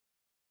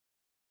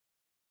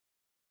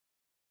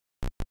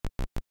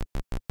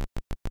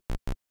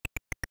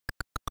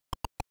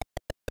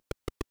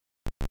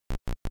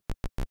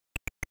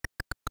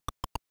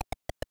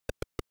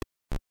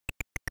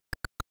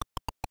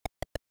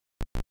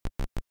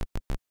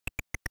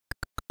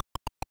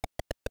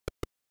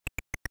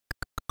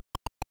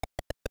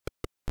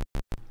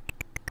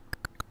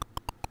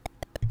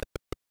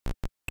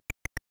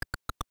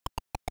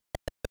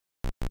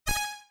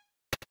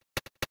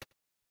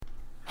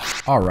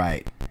 All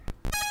right.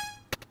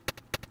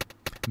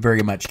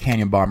 Very much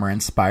Canyon Bomber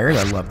inspired.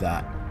 I love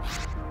that.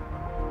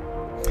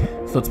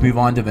 So let's move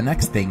on to the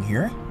next thing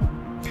here.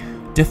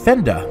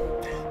 Defenda.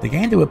 The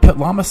game that would put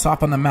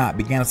Llamasoft on the map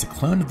began as a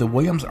clone of the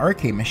Williams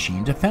arcade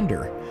machine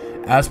Defender.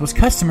 As was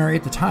customary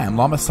at the time,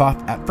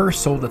 Llamasoft at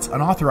first sold its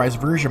unauthorized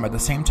version by the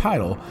same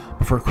title,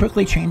 before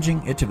quickly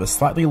changing it to the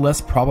slightly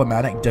less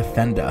problematic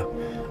Defenda.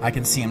 I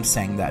can see him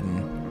saying that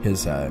in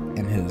his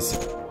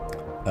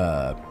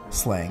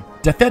slang.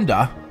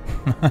 Defenda!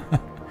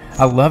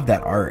 I love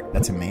that art.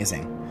 That's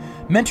amazing.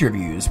 Minter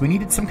views. We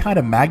needed some kind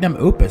of magnum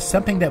opus,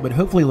 something that would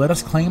hopefully let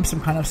us claim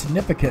some kind of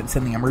significance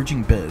in the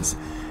emerging biz.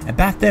 And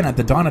back then, at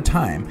the dawn of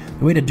time,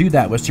 the way to do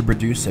that was to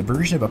produce a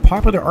version of a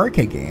popular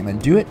arcade game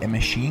and do it in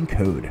machine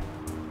code.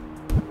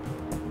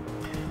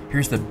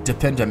 Here's the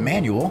Defenda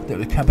manual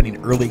that accompanied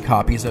early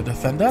copies of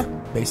Defenda.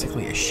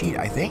 Basically a sheet,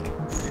 I think.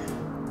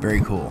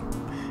 Very cool.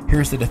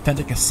 Here's the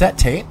Defenda cassette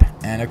tape,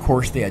 and of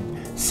course they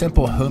had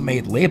simple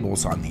homemade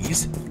labels on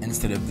these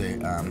instead of the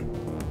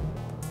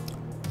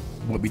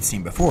what we'd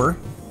seen before.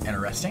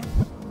 Interesting.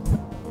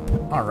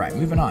 Alright,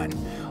 moving on.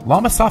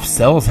 Llamasoft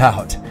sells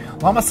out.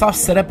 Llamasoft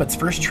set up its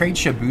first trade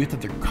show booth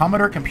at the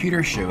Commodore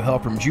Computer Show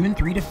held from June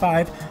 3 to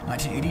 5,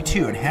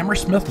 1982 in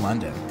Hammersmith,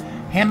 London.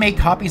 Handmade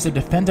copies of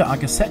Defenda on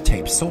cassette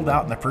tapes sold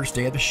out on the first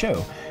day of the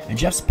show, and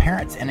Jeff's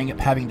parents ending up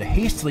having to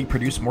hastily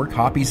produce more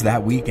copies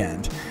that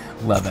weekend.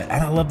 Love it.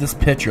 And I love this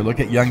picture. Look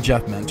at young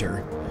Jeff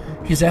Minter.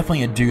 He's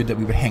definitely a dude that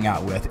we would hang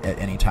out with at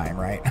any time,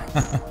 right?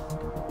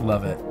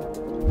 Love it.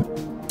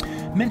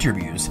 Minter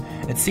views.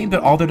 It seemed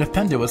that although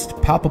Defenda was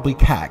palpably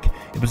CAC,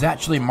 it was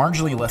actually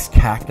marginally less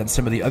CAC than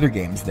some of the other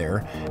games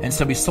there, and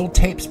so we sold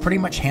tapes pretty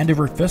much hand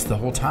over fist the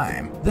whole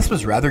time. This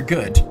was rather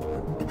good.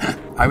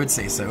 I would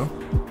say so.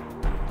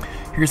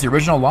 Here's the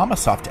original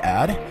Llamasoft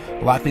ad.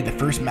 Likely the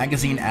first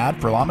magazine ad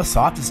for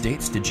Llamasoft is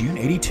dates to June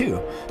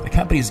 82. The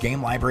company's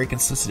game library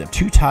consisted of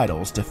 2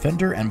 titles,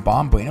 Defender and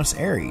Bomb Buenos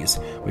Aires,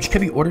 which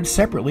could be ordered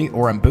separately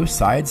or on both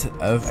sides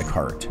of a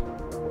cart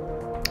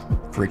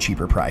for a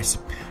cheaper price.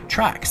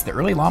 Tracks. The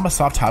early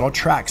Llamasoft title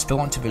Tracks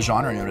fell into the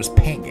genre known as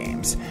paint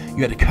games.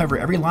 You had to cover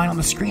every line on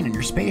the screen in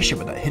your spaceship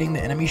without hitting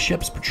the enemy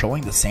ships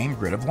patrolling the same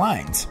grid of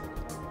lines.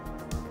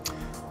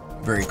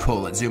 Very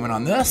cool. Let's zoom in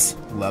on this.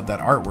 Love that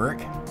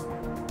artwork.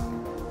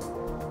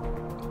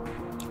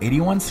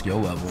 81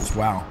 skill levels.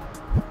 Wow.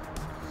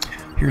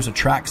 Here's a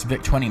Tracks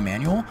VIC-20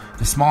 manual.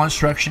 The small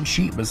instruction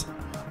sheet was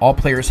all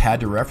players had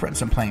to reference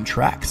when playing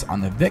Tracks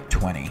on the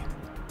VIC-20.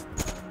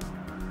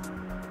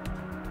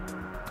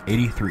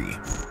 83.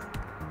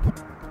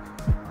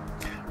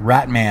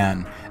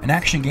 Ratman, an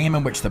action game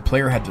in which the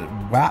player had to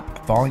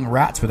whap falling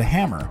rats with a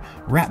hammer.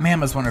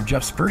 Ratman was one of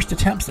Jeff's first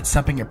attempts at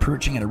something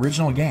approaching an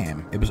original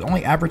game. It was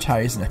only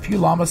advertised in a few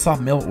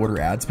Llamasoft mail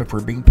order ads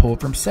before being pulled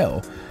from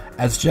sale,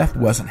 as Jeff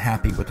wasn't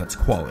happy with its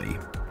quality.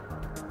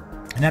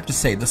 And I have to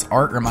say, this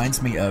art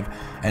reminds me of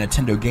a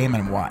Nintendo Game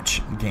 &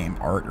 Watch game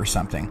art or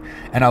something.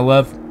 And I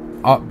love,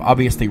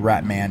 obviously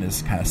Ratman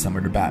is kind of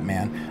similar to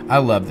Batman. I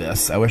love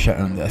this. I wish I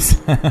owned this.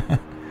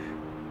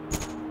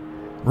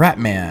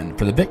 Ratman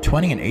for the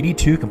VIC-20 and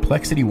 82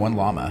 Complexity 1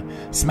 Llama.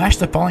 Smash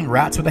the falling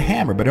rats with a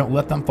hammer, but don't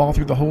let them fall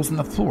through the holes in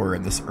the floor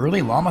in this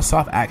early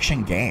Llamasoft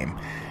action game.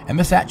 And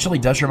this actually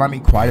does remind me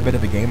quite a bit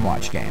of a Game &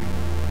 Watch game.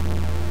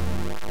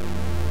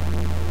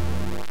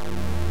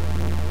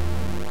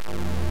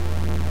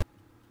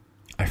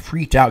 A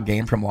freaked out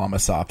game from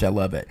Llamasoft. I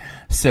love it.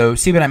 So,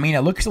 see what I mean?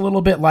 It looks a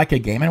little bit like a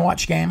Game &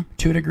 Watch game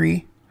to a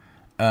degree.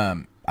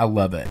 I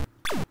love it.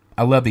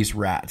 I love these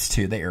rats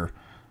too. They are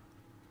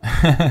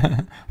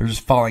they're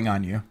just falling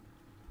on you.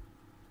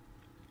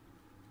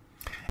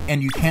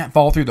 And you can't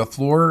fall through the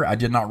floor. I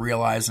did not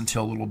realize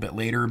until a little bit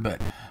later, but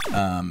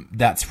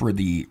that's for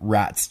the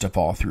rats to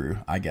fall through,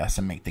 I guess,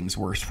 and make things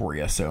worse for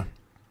you. So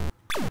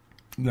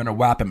you're going to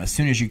whap them as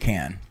soon as you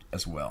can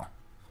as well.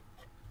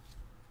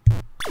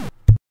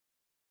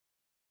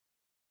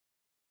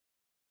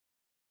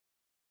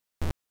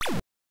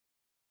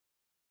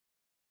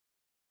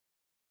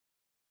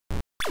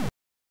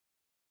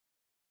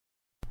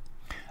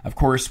 Of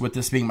course, with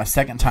this being my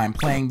second time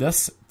playing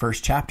this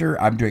first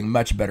chapter, I'm doing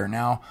much better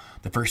now.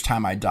 The first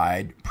time I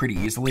died pretty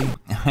easily,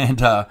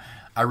 and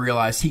I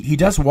realized he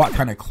does walk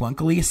kind of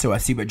clunkily, so I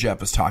see what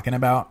Jeff was talking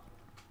about.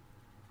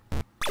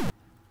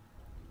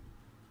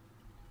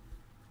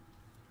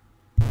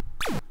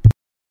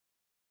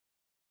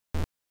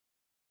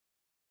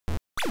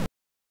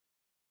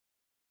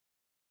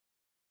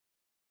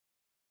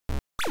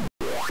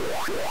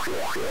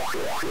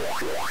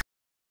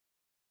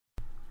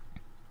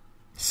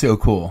 So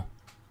cool.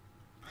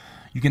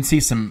 You can see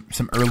some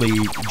early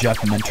Jeff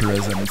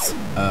Minterisms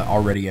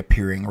already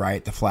appearing,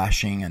 right? The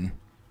flashing and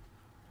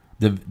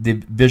the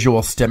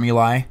visual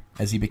stimuli,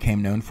 as he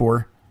became known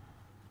for,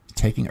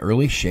 taking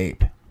early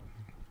shape.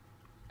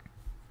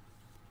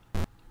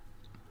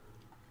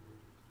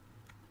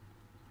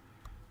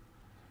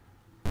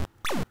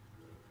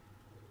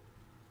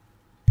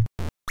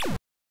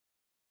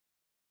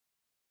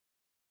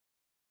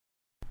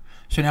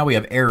 So now we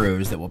have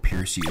arrows that will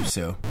pierce you,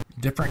 so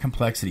different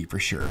complexity for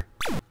sure.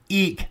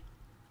 Eek!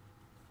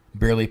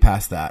 Barely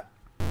past that.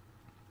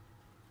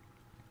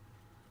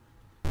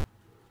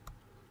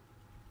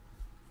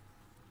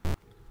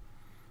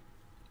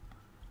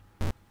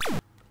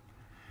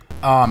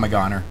 Oh, my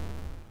goner.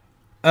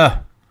 Ugh.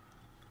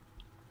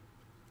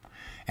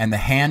 And the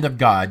hand of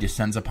God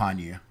descends upon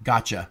you.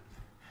 Gotcha.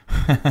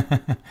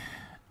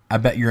 I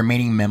bet your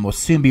remaining men will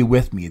soon be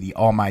with me, the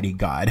Almighty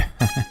God.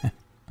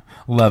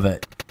 Love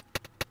it.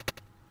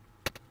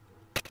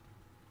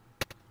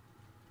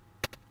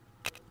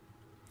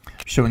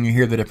 Showing you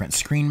here the different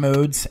screen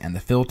modes and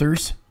the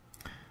filters.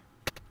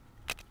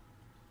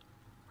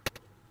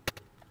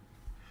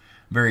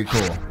 Very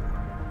cool.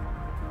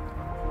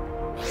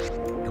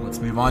 And let's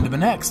move on to the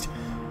next.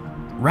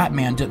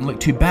 Ratman didn't look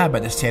too bad by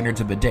the standards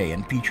of the day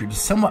and featured a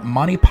somewhat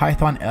Monty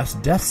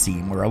Python-esque death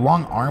scene where a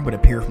long arm would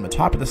appear from the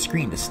top of the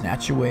screen to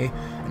snatch away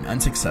an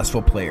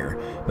unsuccessful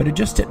player, but it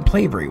just didn't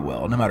play very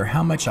well no matter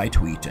how much I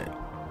tweaked it.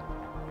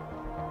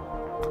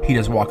 He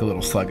does walk a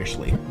little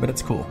sluggishly, but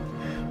it's cool.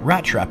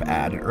 Rat Trap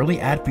ad, an early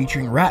ad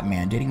featuring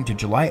Ratman dating to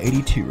July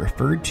 82,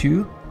 referred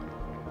to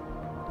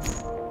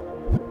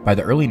by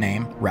the early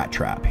name Rat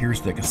Trap.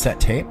 Here's the cassette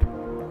tape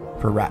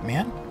for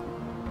Ratman.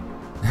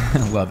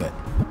 Love it.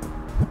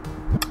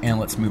 And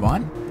let's move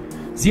on.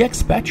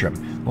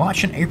 zxspectrum.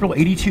 Launched in April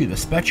 82, the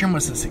Spectrum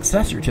was the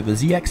successor to the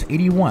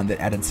ZX81 that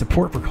added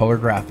support for color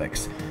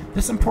graphics.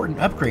 This important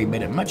upgrade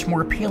made it a much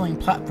more appealing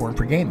platform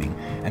for gaming,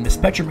 and the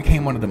Spectrum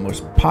became one of the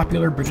most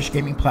popular British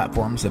gaming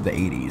platforms of the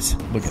 80s.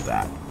 Look at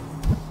that.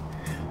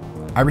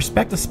 I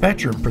respect the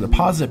Spectrum for the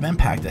positive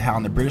impact it had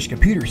on the British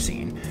computer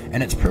scene,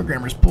 and its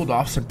programmers pulled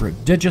off some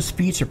prodigious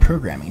feats of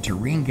programming to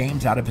wring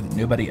games out of it that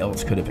nobody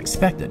else could have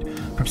expected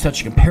from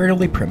such a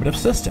comparatively primitive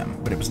system,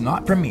 but it was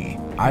not for me.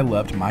 I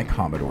loved my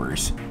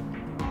Commodores.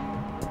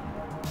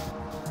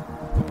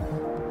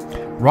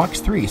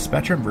 ROX 3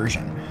 Spectrum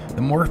version.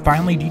 The more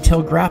finely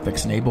detailed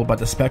graphics enabled by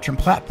the Spectrum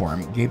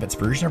platform gave its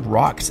version of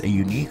ROX a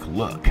unique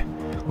look.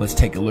 Let's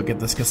take a look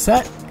at this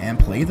cassette and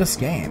play this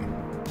game.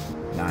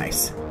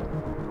 Nice.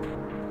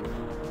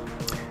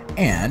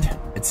 And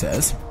it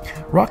says,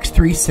 ROX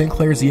 3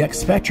 Sinclair ZX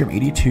Spectrum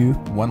 82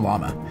 1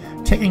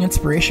 Llama. Taking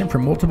inspiration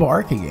from multiple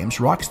arcade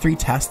games, ROX 3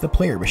 tasked the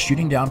player with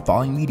shooting down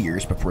falling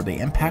meteors before they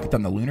impact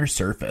on the lunar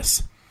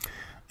surface.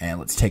 And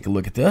let's take a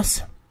look at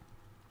this.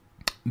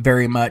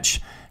 Very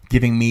much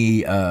giving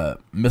me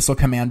Missile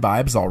Command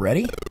vibes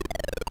already.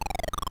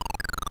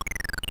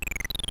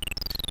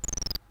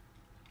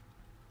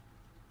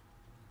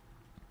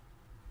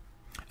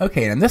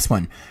 Okay, and in this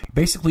one,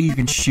 basically you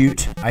can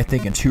shoot, I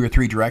think, in 2 or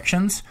 3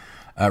 directions.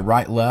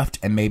 Right, left,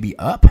 and maybe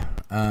up.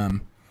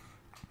 From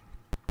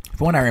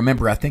what I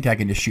remember, I think I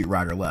can just shoot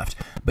right or left.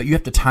 But you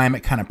have to time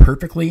it kind of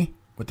perfectly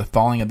with the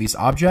falling of these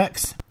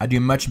objects. I do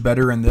much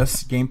better in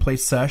this gameplay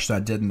sesh than I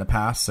did in the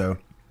past, so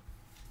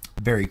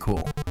very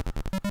cool.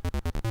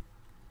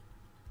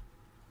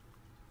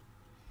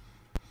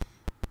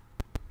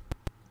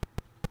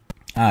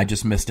 I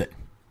just missed it.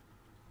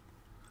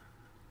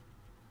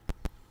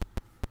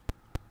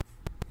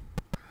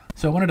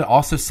 So I wanted to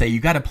also say you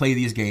got to play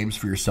these games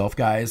for yourself,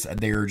 guys.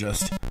 They are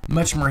just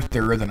much more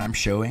thorough than I'm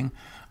showing.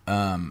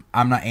 I'm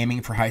not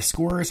aiming for high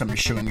scores. I'm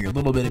just showing you a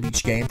little bit of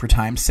each game for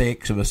time's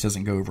sake, so this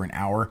doesn't go over an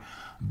hour.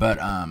 But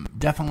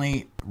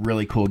definitely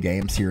really cool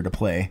games here to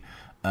play.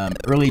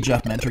 Early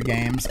Jeff Minter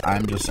games,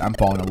 I'm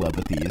falling in love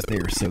with these. They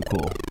are so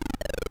cool.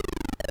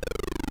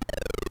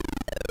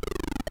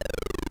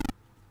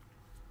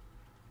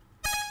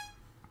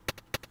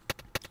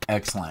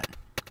 Excellent.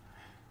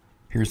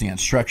 Here's the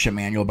instruction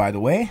manual, by the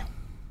way.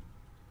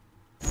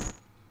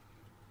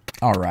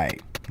 All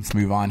right, let's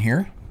move on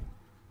here.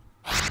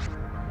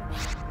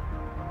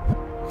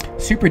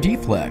 Super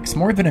Deflex.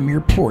 More than a mere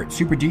port,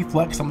 Super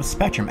Deflex on the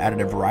Spectrum added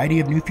a variety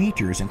of new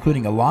features,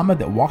 including a llama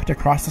that walked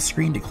across the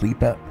screen to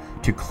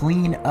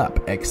clean up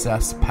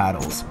excess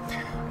paddles.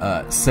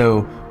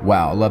 So,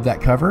 wow, I love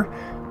that cover.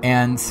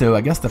 And so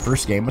I guess the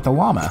first game with the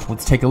llama.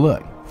 Let's take a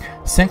look.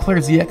 Sinclair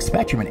ZX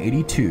Spectrum in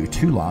 82,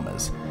 2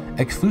 llamas.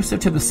 Exclusive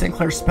to the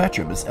Sinclair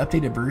Spectrum, this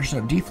updated version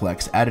of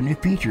Deflex added new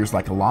features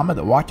like a llama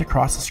that walked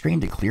across the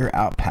screen to clear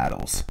out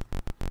paddles.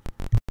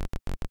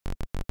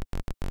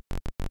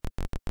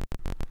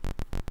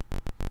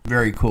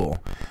 Very cool.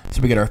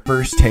 So we get our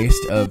first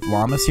taste of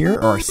llamas here,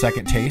 or our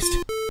second taste.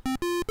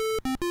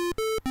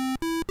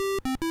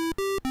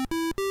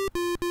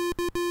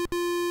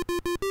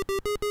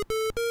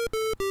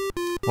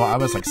 Well, I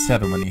was like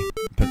 7 when he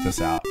put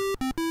this out.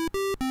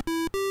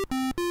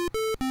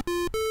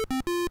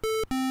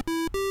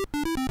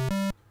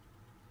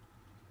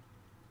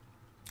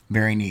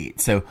 Very neat.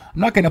 So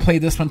I'm not going to play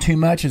this one too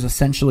much. It's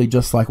essentially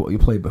just like what we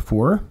played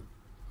before.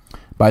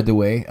 By the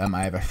way,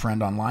 I have a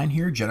friend online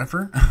here,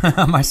 Jennifer,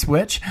 on my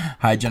Switch.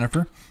 Hi,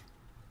 Jennifer.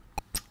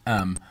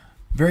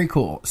 Very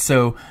cool.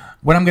 So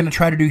what I'm going to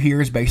try to do here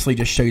is basically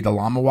just show you the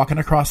llama walking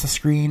across the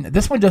screen.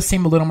 This one does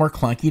seem a little more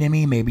clunky to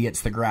me. Maybe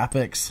it's the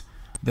graphics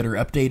that are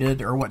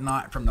updated or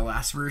whatnot from the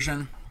last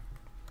version.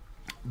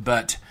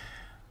 But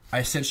I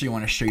essentially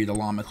want to show you the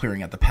llama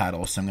clearing out the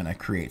paddles. So I'm going to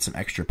create some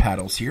extra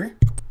paddles here.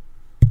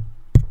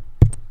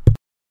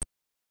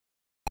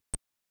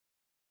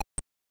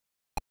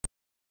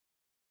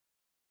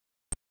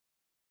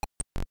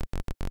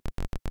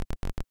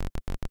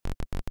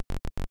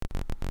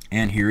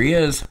 And here he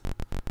is.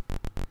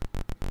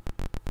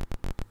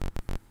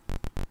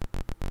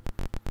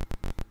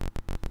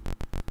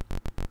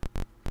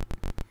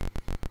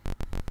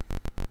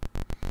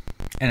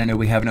 And I know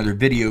we have another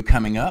video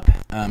coming up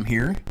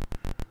here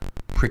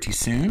pretty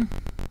soon.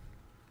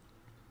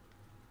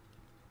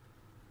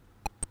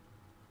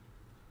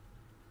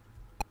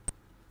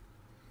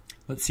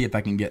 Let's see if I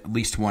can get at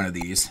least one of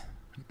these.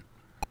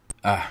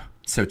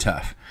 So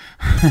tough.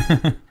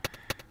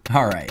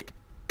 All right.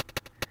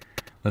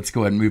 Let's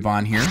go ahead and move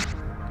on here.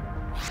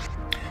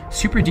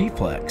 Super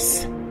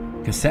Deflex.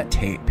 Cassette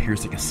tape.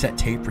 Here's the cassette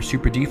tape for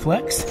Super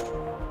Deflex.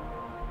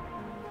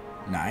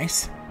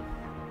 Nice.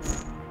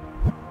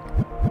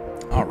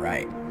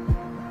 Alright.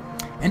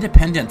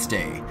 Independence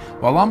Day.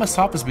 While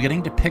Llamasoft was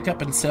beginning to pick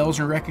up in sales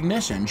and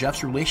recognition,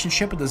 Jeff's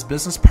relationship with his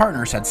business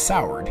partners had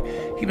soured.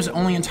 He was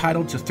only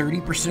entitled to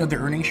 30% of the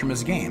earnings from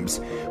his games.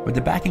 With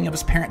the backing of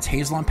his parents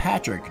Hazel and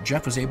Patrick,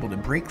 Jeff was able to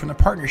break from the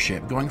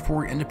partnership, going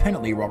forward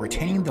independently while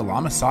retaining the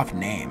Llamasoft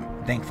name.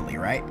 Thankfully,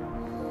 right?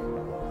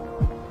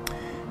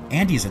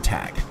 Andy's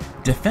Attack.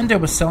 Defenda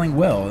was selling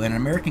well, and an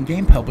American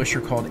game publisher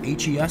called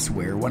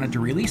HESware wanted to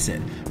release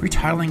it,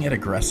 retitling it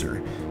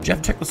Aggressor.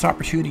 Jeff took this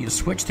opportunity to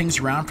switch things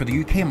around for the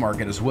UK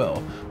market as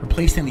well,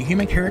 replacing the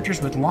human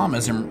characters with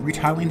llamas and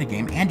retitling the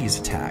game Andy's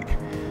Attack.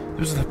 This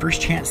was the first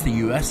chance the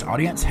US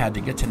audience had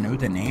to get to know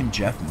the name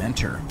Jeff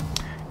Minter.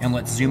 And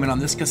let's zoom in on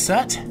this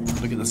cassette.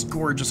 Look at this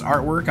gorgeous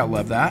artwork, I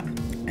love that,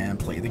 and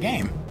play the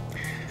game.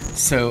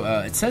 So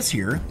it says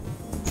here,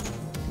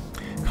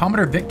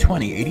 Commodore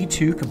VIC-20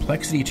 82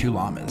 Complexity 2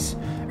 Llamas.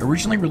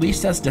 Originally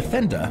released as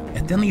Defenda, a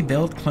thinly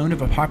veiled clone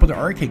of a popular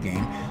arcade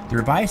game, the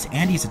revised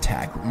Andy's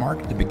Attack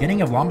marked the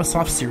beginning of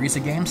Llamasoft's series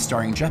of games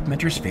starring Jeff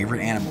Minter's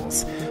favorite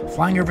animals.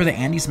 Flying over the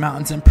Andes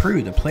Mountains in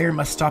Peru, the player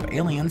must stop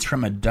aliens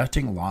from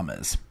abducting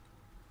llamas.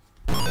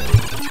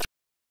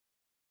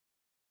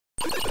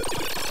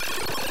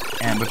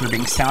 And with there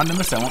being sound in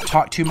this, I won't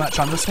talk too much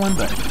on this one,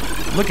 but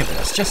look at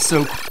this, just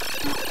so...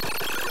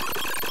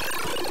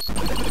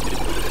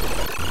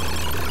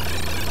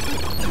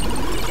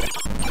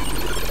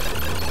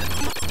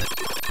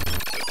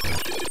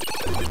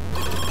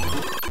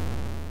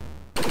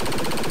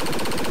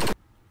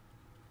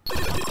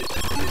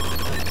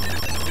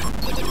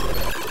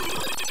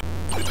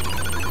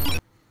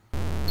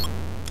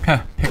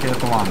 Picking up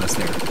the llamas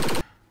there.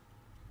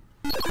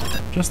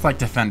 Just like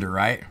Defender,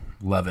 right?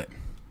 Love it.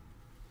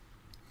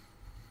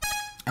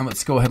 And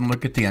let's go ahead and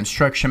look at the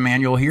instruction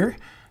manual here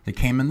that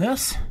came in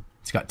this.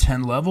 It's got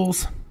 10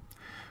 levels.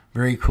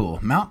 Very cool.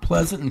 Mount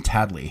Pleasant and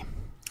Tadley.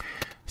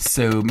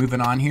 So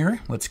moving on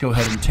here, let's go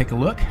ahead and take a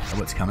look at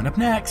what's coming up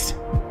next.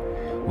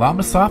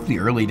 Llamasoft, the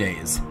early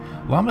days.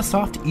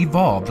 Llamasoft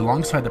evolved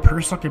alongside the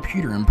personal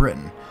computer in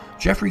Britain.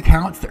 Jeff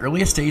recounts the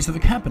earliest days of the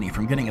company,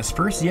 from getting his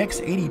first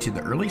ZX80 to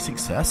the early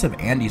success of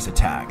Andy's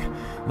Attack.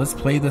 Let's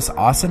play this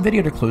awesome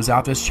video to close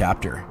out this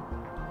chapter.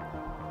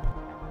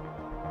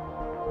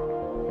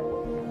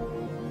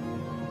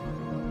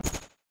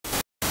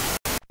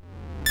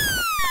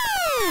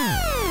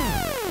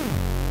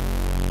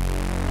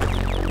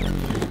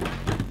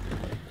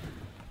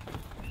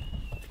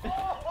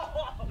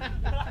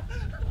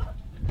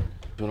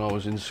 When I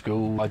was in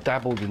school, I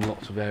dabbled in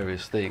lots of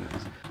various things.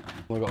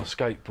 I got a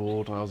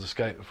skateboard and I was a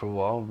skater for a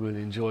while,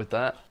 really enjoyed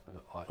that.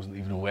 I wasn't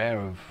even aware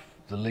of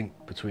the link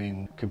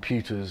between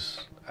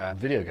computers and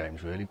video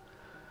games, really.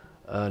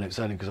 And it's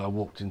only because I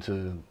walked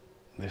into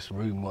this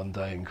room one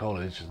day in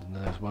college and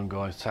there's one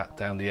guy sat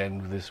down the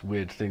end with this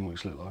weird thing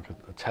which looked like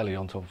a telly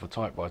on top of a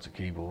typewriter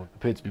keyboard.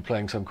 Appeared to be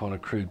playing some kind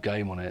of crude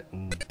game on it,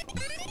 and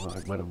I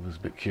was a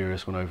bit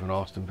curious, went over and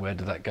asked him where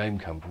did that game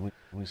come from.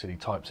 And he said he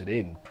types it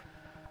in.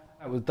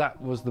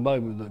 That was the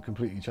moment that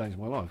completely changed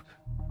my life.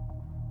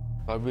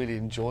 I really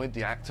enjoyed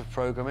the act of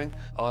programming.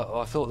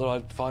 I thought that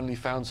I'd finally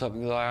found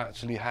something that I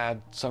actually had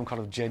some kind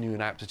of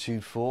genuine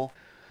aptitude for.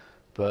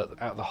 But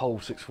out of the whole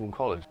sixth form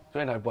college,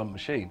 we only had one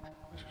machine,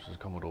 which was a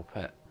Commodore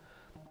PET.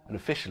 And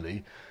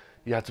officially,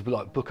 you had to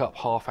book up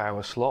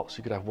half-hour slots.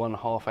 You could have 1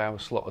 half-hour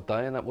slot a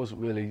day, and that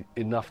wasn't really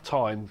enough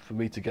time for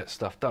me to get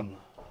stuff done.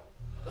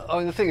 I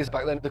mean, the thing is,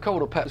 back then, the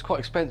Commodore PET was quite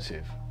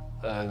expensive.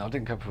 And I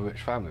didn't come from a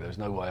rich family. There's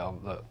no way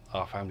that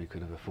our family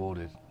could have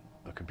afforded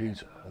a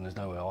computer, and there's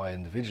no way I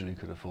individually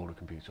could afford a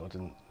computer. I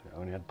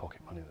only had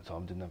pocket money at the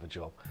time, didn't have a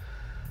job.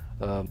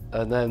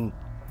 And then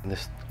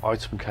this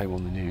item came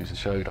on the news and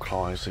showed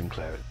Clive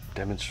Sinclair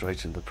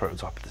demonstrating the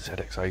prototype of the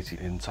ZX80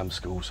 in some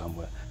school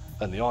somewhere.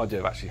 And the idea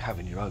of actually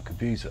having your own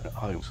computer at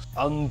home was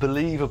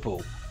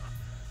unbelievable.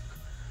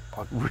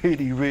 I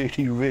really,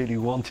 really, really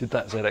wanted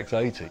that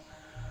ZX80.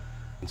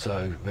 And so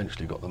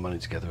eventually got the money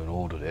together and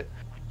ordered it.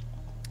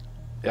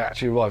 It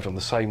actually arrived on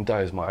the same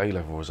day as my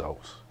A-level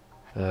results.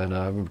 And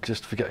I remember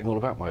just forgetting all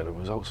about my A-level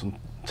results and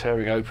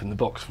tearing open the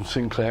box from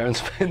Sinclair and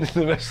spending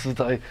the rest of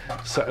the day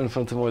sat in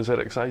front of my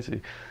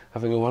ZX80,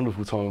 having a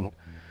wonderful time.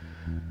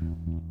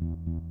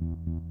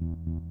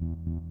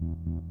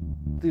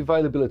 The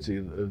availability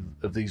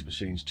of these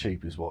machines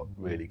cheap is what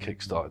really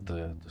kick-started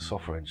the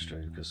software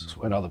industry, because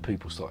when other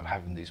people started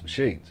having these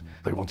machines,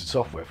 they wanted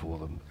software for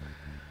them.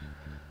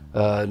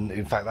 And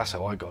in fact, that's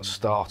how I got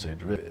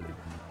started, really.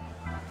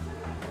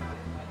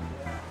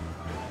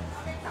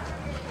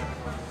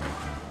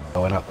 I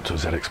went up to a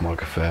ZX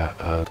Micro Fair.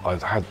 I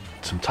had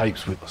some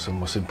tapes with some of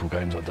my simple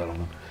games I'd done on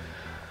them.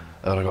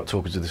 And I got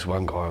talking to this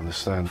one guy on the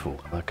stand for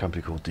a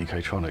company called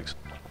DK-tronics.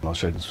 And I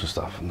showed them some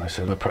stuff and they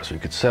said, well, perhaps we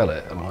could sell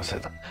it. And I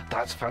said,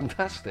 that's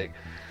fantastic.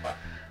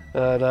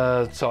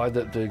 And so I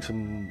ended up doing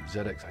some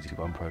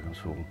ZX81 programs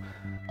for them.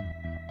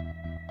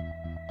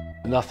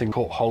 Nothing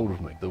caught hold of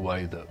me the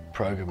way that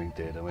programming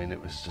did. I mean, it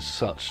was just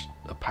such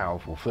a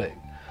powerful thing.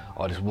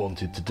 I just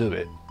wanted to do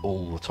it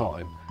all the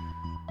time.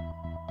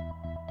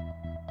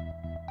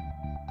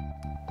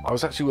 I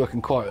was actually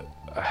working quite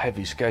a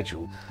heavy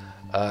schedule.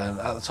 And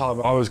at the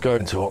time, I was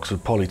going to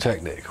Oxford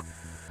Polytechnic.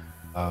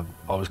 I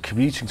was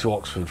commuting to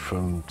Oxford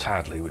from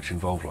Tadley, which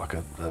involved like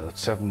a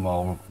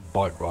 7-mile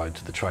bike ride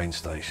to the train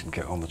station,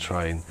 get on the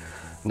train,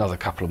 another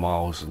couple of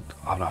miles, and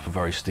I'm up a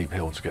very steep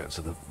hill to get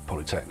to the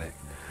Polytechnic.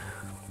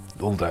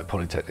 All day at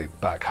Polytechnic,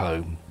 back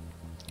home,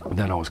 and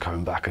then I was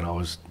coming back and I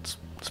was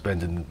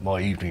spending my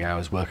evening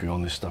hours working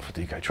on this stuff at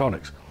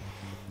DKtronics.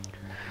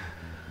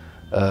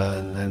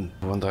 And then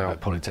one day at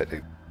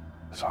Polytechnic,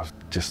 so I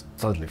just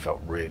suddenly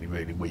felt really,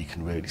 really weak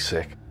and really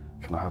sick.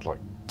 And I had like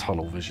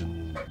tunnel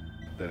vision.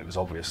 Then it was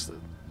obvious that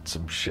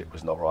some shit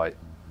was not right.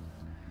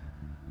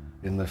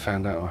 And they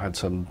found out I had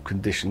some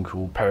condition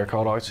called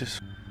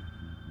pericarditis,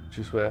 which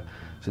is where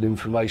it's an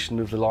inflammation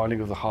of the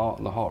lining of the heart,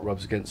 and the heart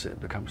rubs against it and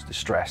becomes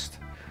distressed.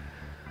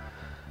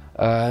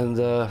 And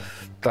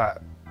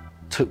that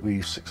took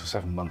me 6 or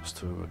 7 months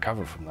to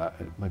recover from that.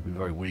 It made me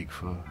very weak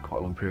for quite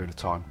a long period of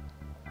time.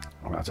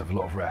 I had to have a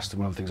lot of rest, and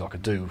one of the things I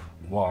could do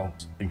while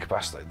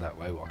incapacitated that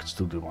way, I could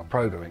still do my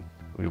programming.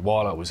 I mean,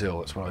 while I was ill,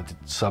 that's when I did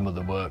some of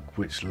the work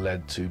which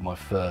led to my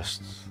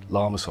first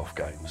Llamasoft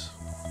games.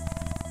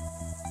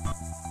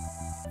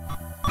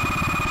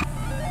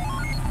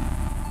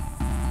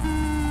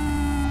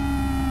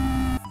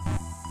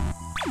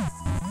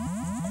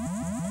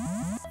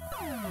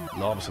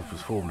 Llamasoft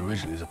was formed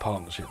originally as a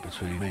partnership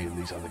between me and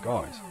these other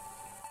guys.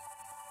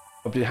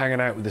 I've been hanging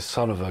out with this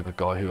son of a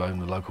guy who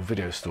owned the local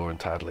video store in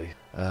Tadley,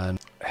 and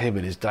him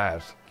and his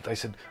dad, they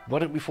said, why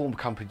don't we form a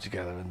company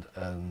together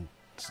and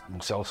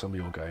sell some of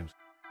your games?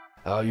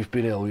 You've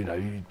been ill, you know,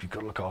 you've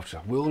got to look after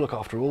yourself. We'll look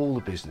after all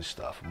the business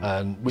stuff.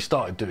 And we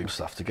started doing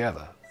stuff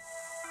together.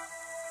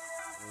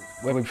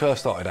 When we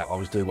first started out, I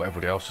was doing what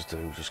everybody else was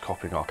doing, just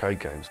copying arcade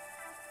games.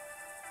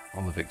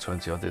 On the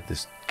VIC-20, I did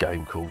this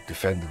game called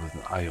Defenda with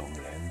an A on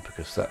the end,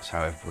 because that's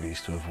how everybody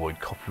used to avoid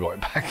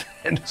copyright back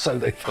then, so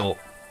they thought.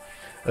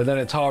 And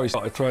then Atari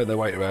started throwing their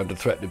weight around and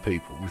threatening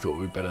people. We thought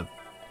we'd better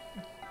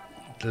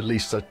at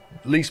least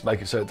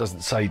make it so it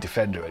doesn't say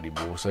Defender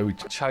anymore. So we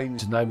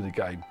changed the name of the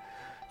game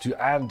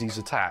to Andy's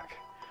Attack.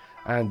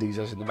 Andy's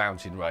as in the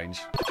mountain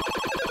range.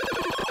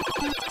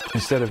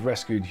 Instead of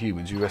rescuing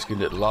humans, you rescued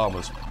little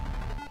llamas.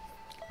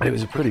 It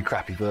was a pretty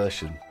crappy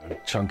version, a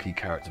chunky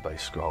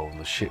character-based scroll, and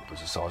the ship was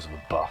the size of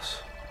a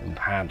bus and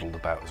handled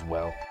about as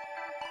well.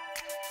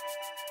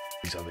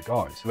 These other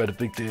guys made a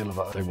big deal of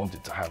that. They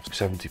wanted to have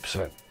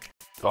 70%.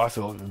 I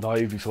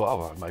naively thought, oh,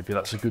 well, maybe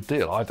that's a good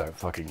deal. I don't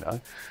fucking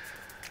know.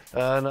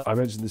 And I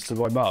mentioned this to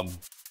my mum.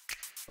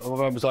 My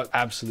mum was like,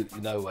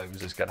 absolutely no way was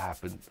this going to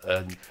happen.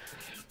 And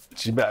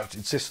she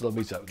insisted on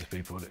meeting up with the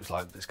people, and it was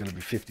like, it's going to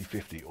be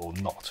 50-50 or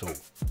not at all.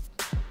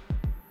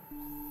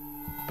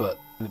 But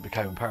it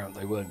became apparent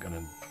they weren't going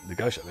to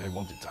negotiate. They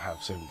wanted to have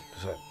 70%.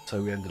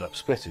 So we ended up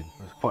splitting,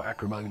 quite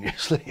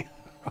acrimoniously,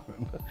 I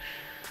remember.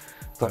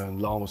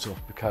 And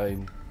Llamasoft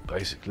became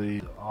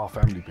basically our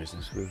family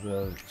business, with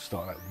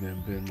starting out with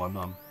me being my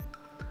mum.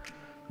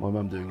 My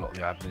mum doing a lot of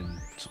the admin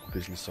sort of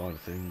business side of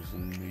things,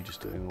 and me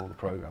just doing all the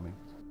programming.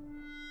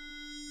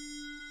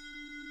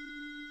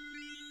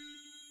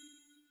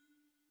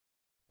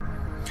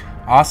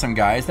 Awesome,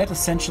 guys. That's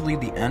essentially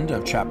the end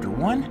of Chapter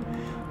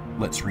 1.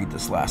 Let's read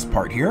this last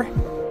part here.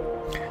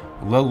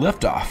 Low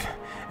liftoff.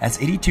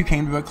 As 82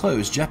 came to a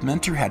close, Jeff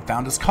Minter had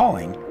found his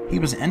calling. He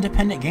was an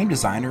independent game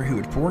designer who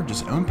had forged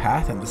his own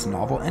path in this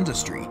novel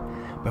industry.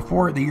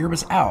 Before the year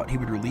was out, he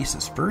would release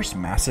his first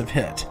massive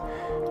hit.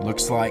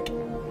 Looks like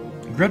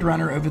Grid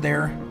Runner over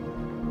there.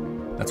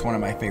 That's one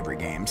of my favorite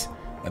games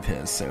of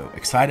his, so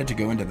excited to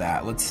go into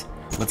that. Let's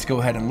go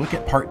ahead and look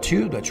at part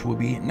 2, which will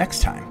be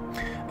next time.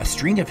 A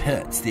string of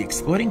hits. The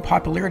exploding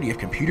popularity of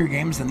computer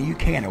games in the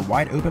UK and a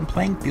wide open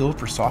playing field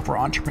for software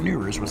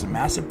entrepreneurs was a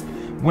massive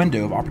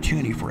window of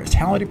opportunity for a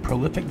talented,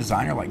 prolific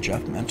designer like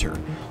Jeff Minter.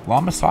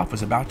 Llamasoft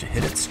was about to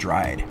hit its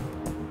stride.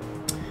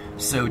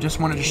 So just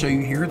wanted to show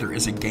you here, there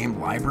is a game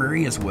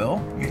library as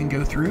well you can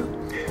go through.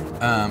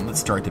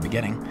 Let's start at the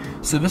beginning.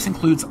 So this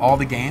includes all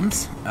the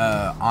games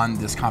on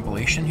this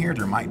compilation here.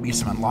 There might be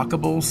some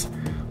unlockables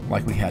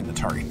like we had in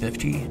Atari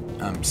 50.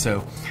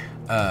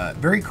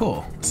 Very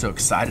cool. So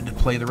excited to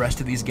play the rest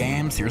of these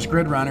games. Here's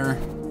Grid Runner.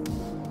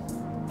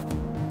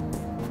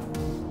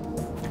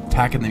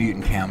 Attacking the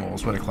Mutant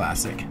Camels, what a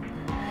classic.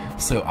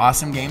 So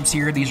awesome games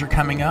here. These are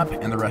coming up,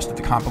 and the rest of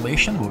the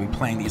compilation, we'll be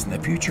playing these in the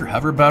future.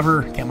 Hover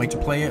Bubber, can't wait to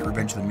play it.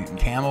 Revenge of the Mutant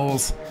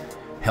Camels,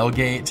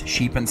 Hellgate,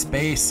 Sheep in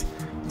Space,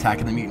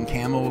 Attacking the Mutant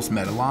Camels,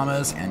 Meta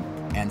Llamas, and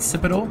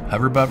Incipidal,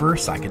 Hover Bubber,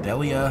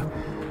 Psychedelia,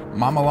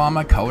 Mama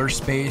Llama, Color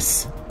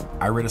Space,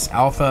 Iridius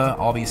Alpha,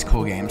 all these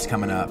cool games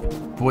coming up.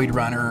 Void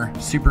Runner,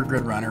 Super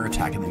Grid Runner,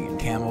 Attacking the Mutant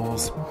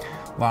Camels,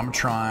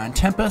 Llamatron,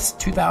 Tempest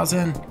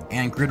 2000,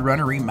 and Grid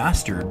Runner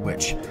Remastered,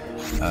 which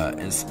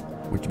is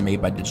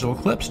made by Digital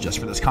Eclipse just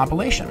for this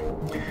compilation.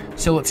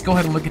 So let's go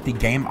ahead and look at the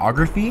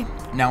gameography.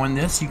 Now in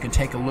this, you can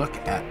take a look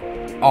at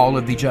all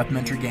of the Jeff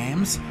Minter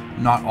games.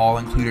 Not all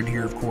included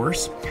here, of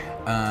course,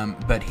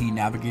 but he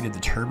navigated the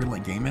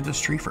turbulent game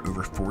industry for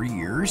over 40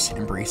 years,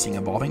 embracing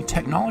evolving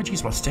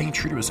technologies while staying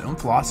true to his own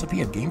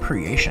philosophy of game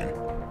creation.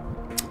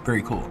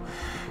 Very cool.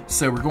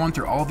 So we're going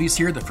through all of these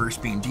here, the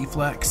first being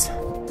Deflex,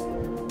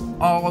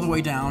 all the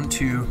way down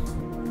to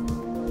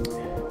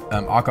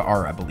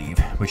Aka-R, I believe,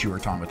 which you were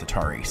talking with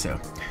Atari. So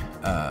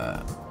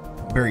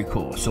very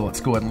cool. So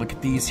let's go ahead and look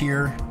at these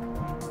here.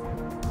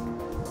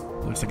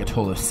 Looks like a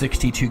total of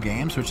 62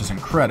 games, which is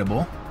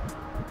incredible.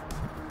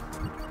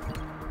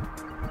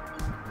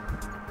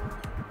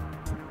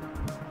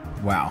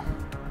 Wow.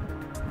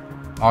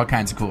 All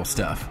kinds of cool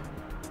stuff.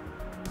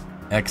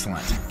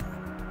 Excellent.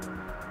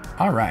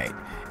 All right.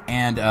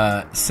 And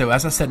so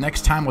as I said,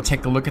 next time we'll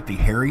take a look at the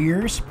Harry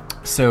years.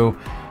 So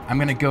I'm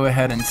going to go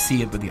ahead and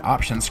see what the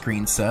options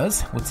screen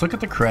says. Let's look at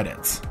the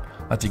credits.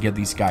 I'd like to give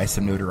these guys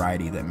some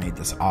notoriety that made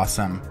this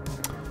awesome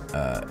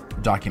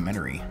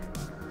documentary.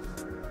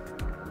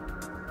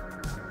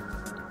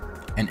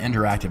 An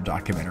interactive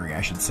documentary,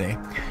 I should say.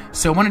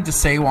 So I wanted to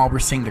say while we're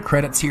seeing the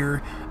credits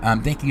here,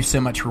 thank you so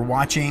much for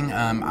watching.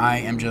 I'm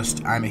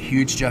a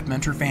huge Jeff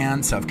Minter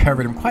fan, so I've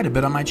covered him quite a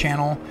bit on my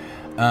channel.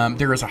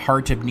 There is a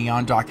Heart of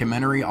Neon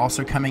documentary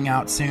also coming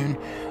out soon.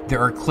 There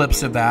are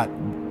clips of that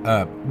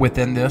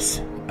within this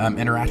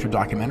interactive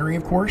documentary,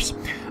 of course.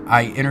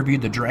 I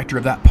interviewed the director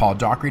of that, Paul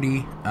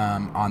Doherty,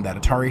 on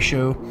that Atari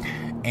show,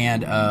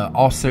 and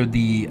also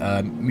the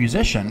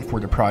musician for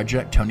the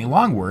project, Tony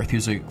Longworth,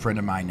 who's a friend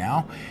of mine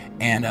now,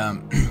 and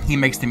he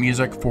makes the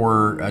music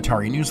for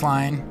Atari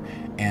Newsline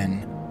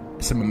and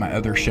some of my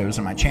other shows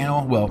on my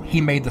channel. Well, he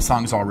made the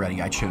songs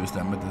already. I chose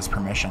them with his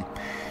permission.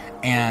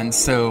 And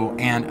so,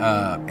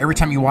 every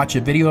time you watch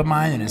a video of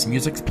mine and his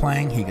music's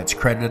playing, he gets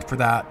credited for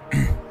that.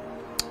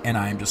 And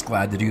I am just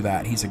glad to do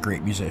that. He's a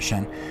great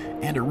musician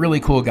and a really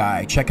cool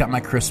guy. Check out my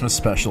Christmas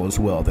special as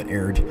well that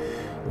aired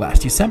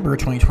last December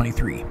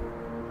 2023.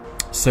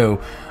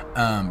 So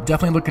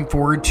definitely looking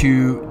forward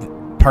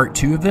to part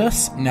 2 of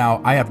this.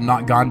 Now, I have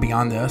not gone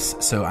beyond this,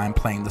 so I'm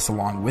playing this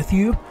along with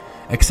you.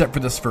 Except for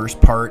this first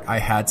part, I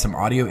had some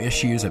audio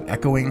issues of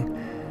echoing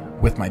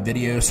with my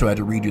video, so I had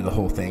to redo the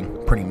whole thing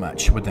pretty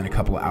much within a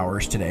couple of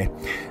hours today.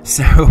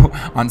 So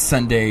on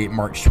Sunday,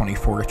 March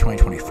 24th,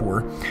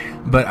 2024.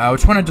 But I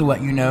just wanted to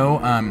let you know,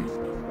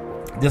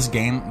 this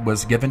game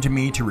was given to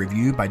me to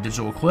review by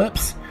Digital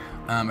Eclipse.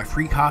 A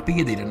free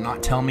copy. They did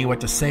not tell me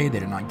what to say. They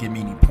did not give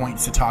me any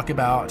points to talk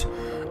about.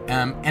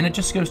 And it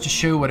just goes to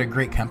show what a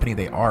great company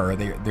they are.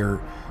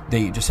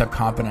 They just have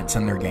confidence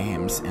in their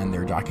games and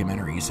their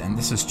documentaries, and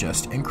this is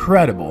just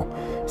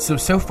incredible.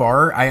 So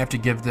far, I have to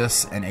give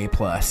this an A+.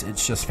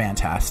 It's just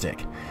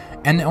fantastic.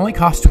 And it only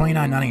costs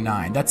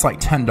 $29.99. That's like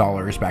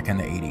 $10 back in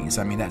the 80s.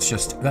 I mean,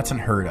 that's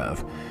unheard of.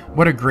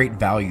 What a great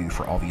value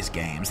for all these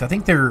games. I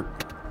think there are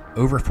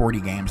over 40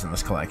 games in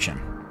this collection.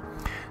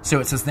 So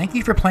it says, thank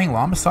you for playing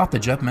Llamasoft, the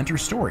Jeff Minter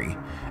story.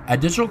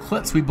 At Digital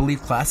Eclipse, we believe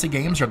classic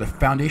games are the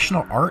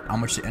foundational art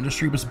on which the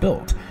industry was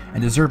built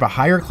and deserve a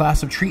higher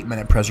class of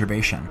treatment and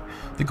preservation.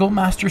 The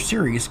Goldmaster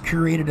series,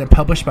 curated and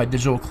published by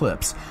Digital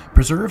Eclipse,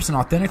 preserves and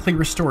authentically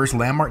restores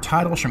landmark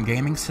titles from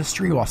gaming's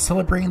history while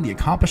celebrating the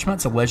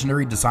accomplishments of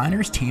legendary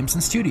designers, teams,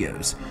 and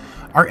studios.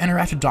 Our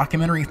interactive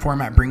documentary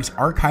format brings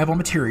archival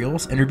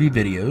materials, interview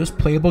videos,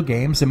 playable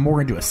games, and more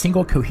into a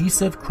single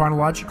cohesive,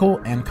 chronological,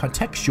 and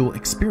contextual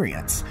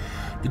experience.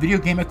 The video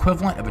game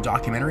equivalent of a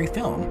documentary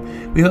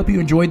film. We hope you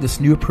enjoyed this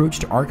new approach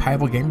to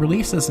archival game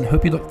releases and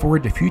hope you look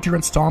forward to future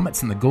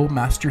installments in the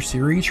Goldmaster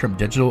series from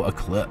Digital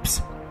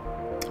Eclipse.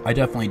 I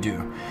definitely do.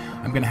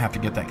 I'm going to have to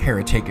get that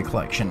Karateka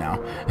collection now.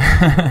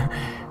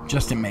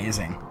 Just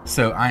amazing.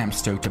 So I am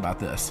stoked about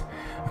this.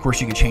 Of course,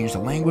 you can change the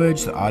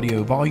language, the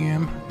audio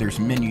volume.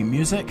 There's menu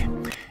music.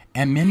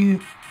 And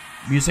menu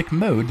music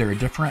mode, there are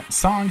different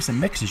songs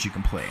and mixes you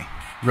can play.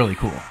 Really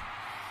cool.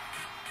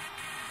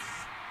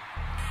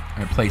 I'm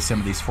going to play some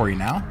of these for you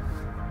now.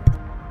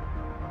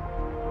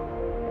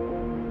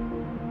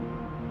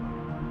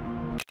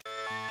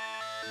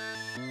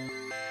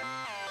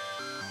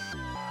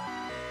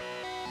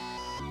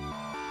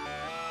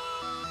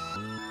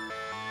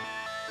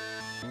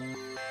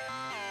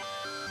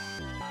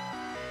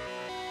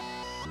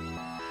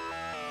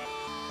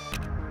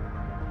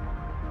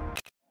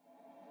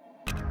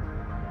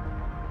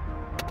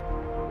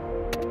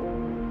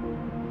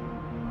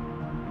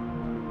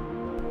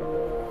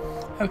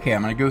 Okay,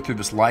 I'm going to go through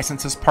this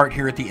licenses part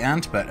here at the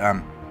end, but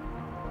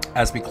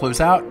as we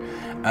close out,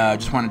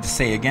 just wanted to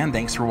say again,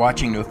 thanks for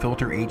watching No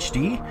Filter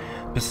HD.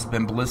 This has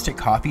been Ballistic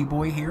Coffee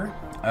Boy here,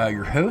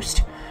 your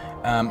host.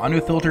 On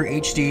No Filter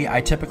HD, I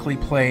typically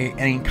play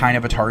any kind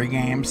of Atari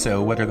game,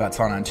 so whether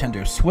that's on a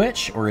Nintendo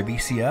Switch or a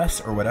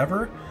VCS or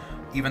whatever,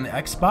 even the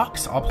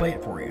Xbox, I'll play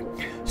it for you.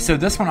 So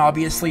this one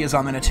obviously is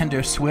on the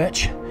Nintendo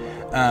Switch.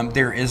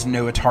 There is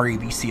no Atari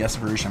VCS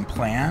version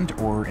planned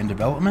or in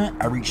development.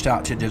 I reached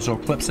out to Digital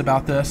Eclipse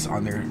about this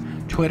on their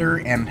Twitter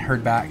and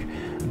heard back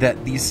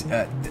that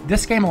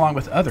this game, along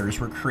with others,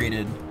 were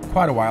created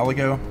quite a while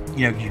ago.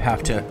 You know, you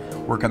have to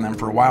work on them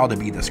for a while to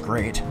be this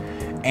great.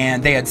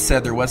 and they had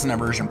said there wasn't a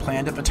version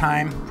planned at the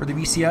time for the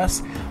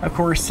VCS. Of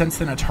course, since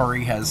then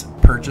Atari has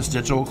purchased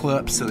Digital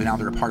Eclipse, so now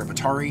they're a part of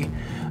Atari.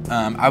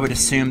 I would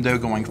assume, though,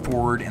 going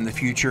forward in the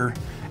future,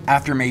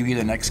 after maybe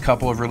the next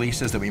couple of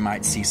releases, that we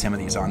might see some of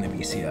these on the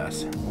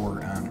VCS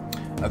or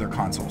other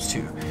consoles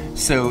too.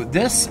 So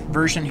this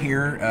version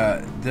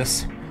here,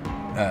 this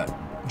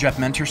Jeff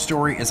Minter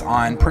story is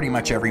on pretty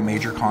much every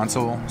major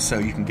console, so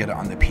you can get it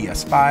on the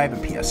PS5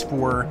 and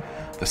PS4,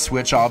 the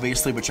Switch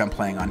obviously, which I'm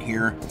playing on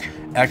here,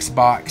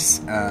 Xbox,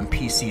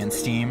 PC and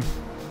Steam,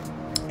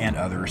 and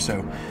others.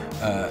 So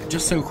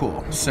just so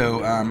cool.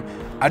 So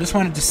I just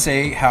wanted to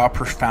say how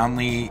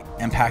profoundly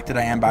impacted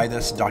I am by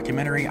this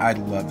documentary. I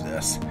love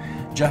this.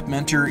 Jeff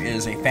Minter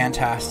is a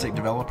fantastic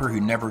developer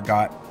who never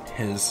got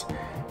his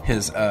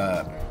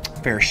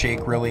fair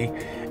shake, really.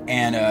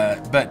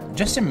 And but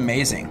just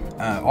amazing,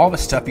 all the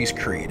stuff he's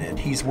created.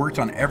 He's worked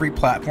on every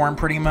platform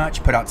pretty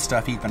much, put out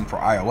stuff even for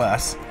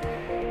iOS,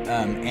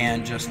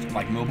 and just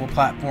like mobile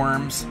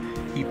platforms.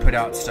 He put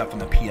out stuff on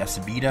the PS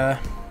Vita,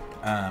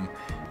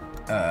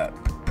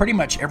 pretty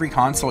much every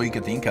console you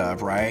could think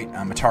of, right?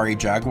 Atari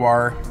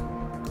Jaguar,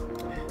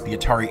 the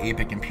Atari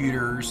 8-bit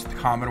computers, the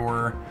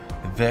Commodore,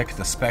 the VIC,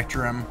 the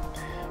Spectrum.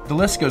 The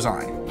list goes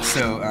on.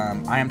 So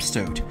I am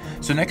stoked.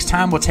 So next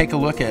time we'll take a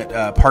look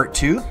at part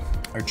 2,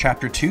 or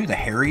chapter 2, the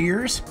hairy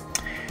years,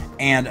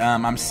 and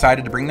I'm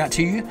excited to bring that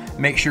to you.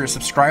 Make sure to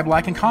subscribe,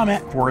 like, and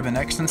comment for the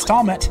next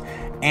installment,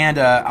 and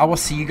I will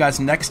see you guys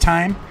next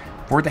time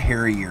for the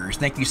hairy years.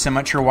 Thank you so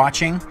much for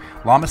watching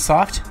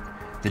Llamasoft,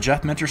 the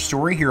Jeff Minter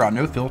story here on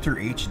No Filter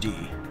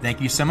HD.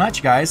 Thank you so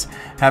much, guys.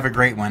 Have a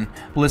great one.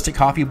 Ballistic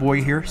Coffee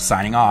Boy here,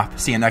 signing off.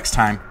 See you next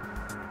time.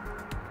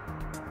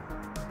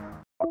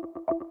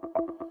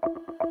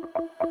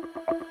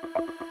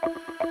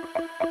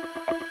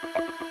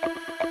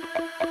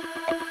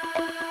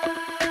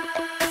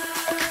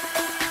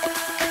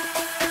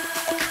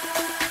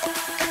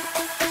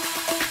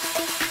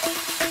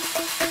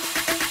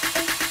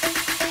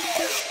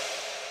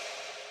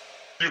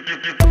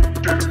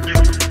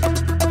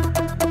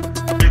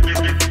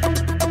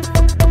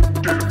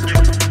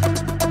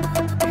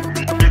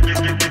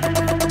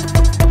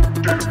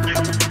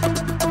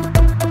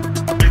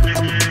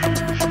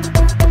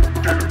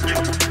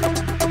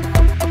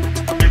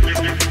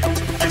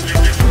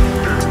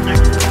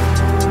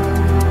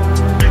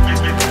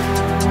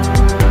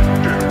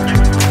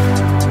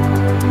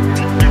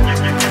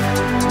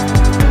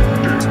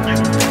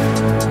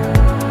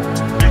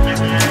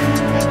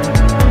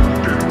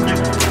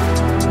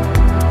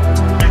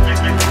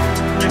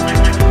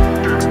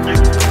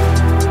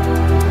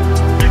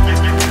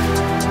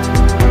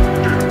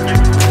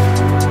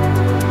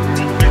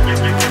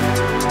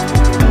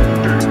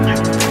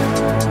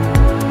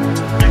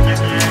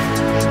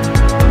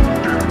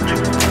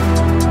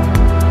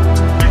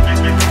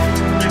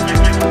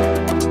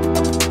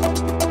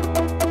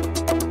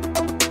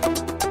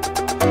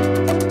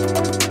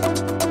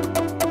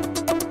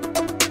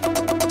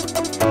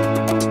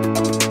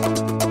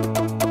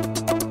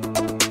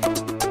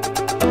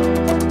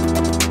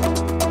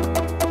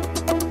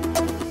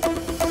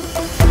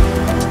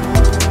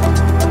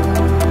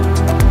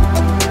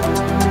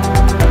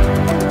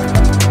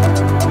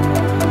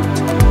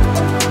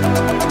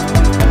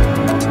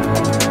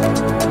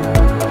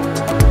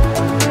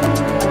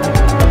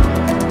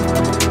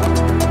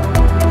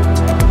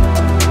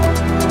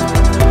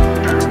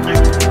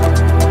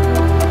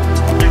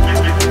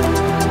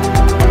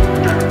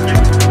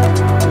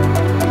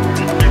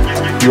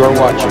 You are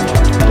watching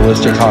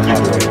Ballistic Coffee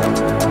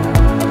Boy.